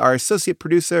Richmond, our associate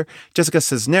producer, Jessica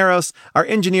Cisneros, our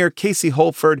engineer, Casey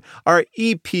Holford, our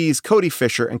EPs, Cody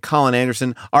Fisher and Colin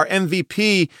Anderson, our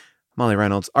MVP, Molly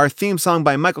Reynolds, our theme song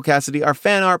by Michael Cassidy, our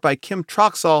fan art by Kim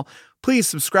Troxall. Please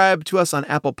subscribe to us on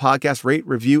Apple Podcasts, rate,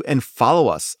 review, and follow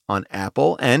us on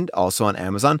Apple and also on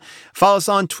Amazon. Follow us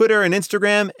on Twitter and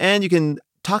Instagram, and you can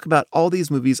talk about all these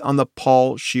movies on the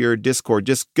Paul Scheer Discord.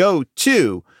 Just go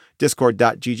to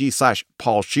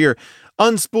discord.gg/Paul Scheer.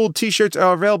 Unspooled t-shirts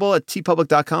are available at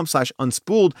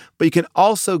tpublic.com/unspooled, but you can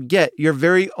also get your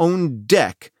very own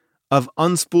deck of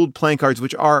unspooled playing cards,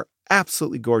 which are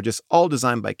absolutely gorgeous, all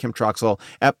designed by Kim Troxell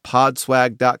at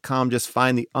podswag.com. Just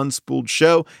find the Unspooled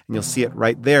show and you'll see it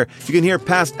right there. You can hear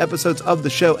past episodes of the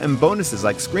show and bonuses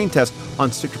like Screen Test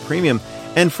on Stitcher Premium.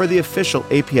 And for the official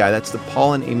API, that's the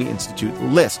Paul and Amy Institute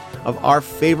list of our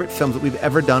favorite films that we've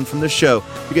ever done from the show,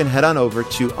 you can head on over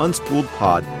to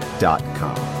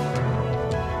unspooledpod.com.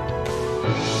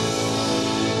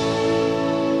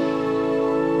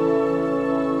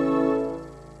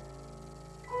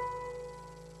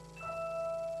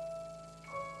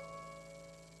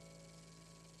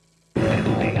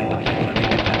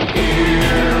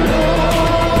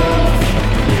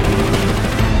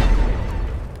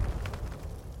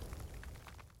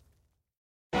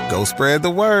 Go spread the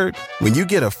word. When you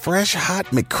get a fresh, hot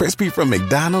McCrispy from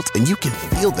McDonald's and you can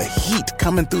feel the heat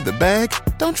coming through the bag,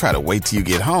 don't try to wait till you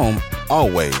get home.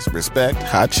 Always respect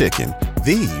hot chicken.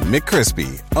 The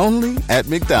McCrispy, only at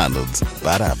McDonald's.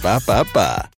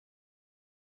 Ba-da-ba-ba-ba.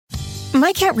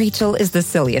 My cat Rachel is the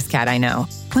silliest cat I know.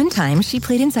 One time, she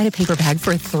played inside a paper bag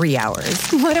for 3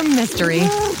 hours. What a mystery.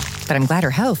 But I'm glad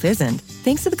her health isn't,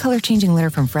 thanks to the color-changing litter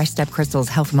from Fresh Step Crystal's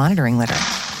Health Monitoring Litter.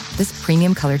 This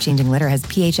premium color-changing litter has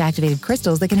pH-activated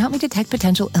crystals that can help me detect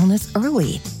potential illness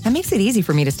early. That makes it easy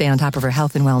for me to stay on top of her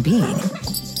health and well-being.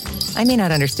 I may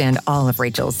not understand all of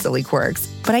Rachel's silly quirks,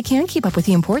 but I can keep up with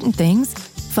the important things.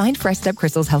 Find Fresh Step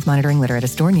Crystal's Health Monitoring Litter at a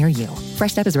store near you.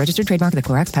 Fresh Step is a registered trademark of the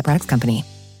Clorox Pet Products Company.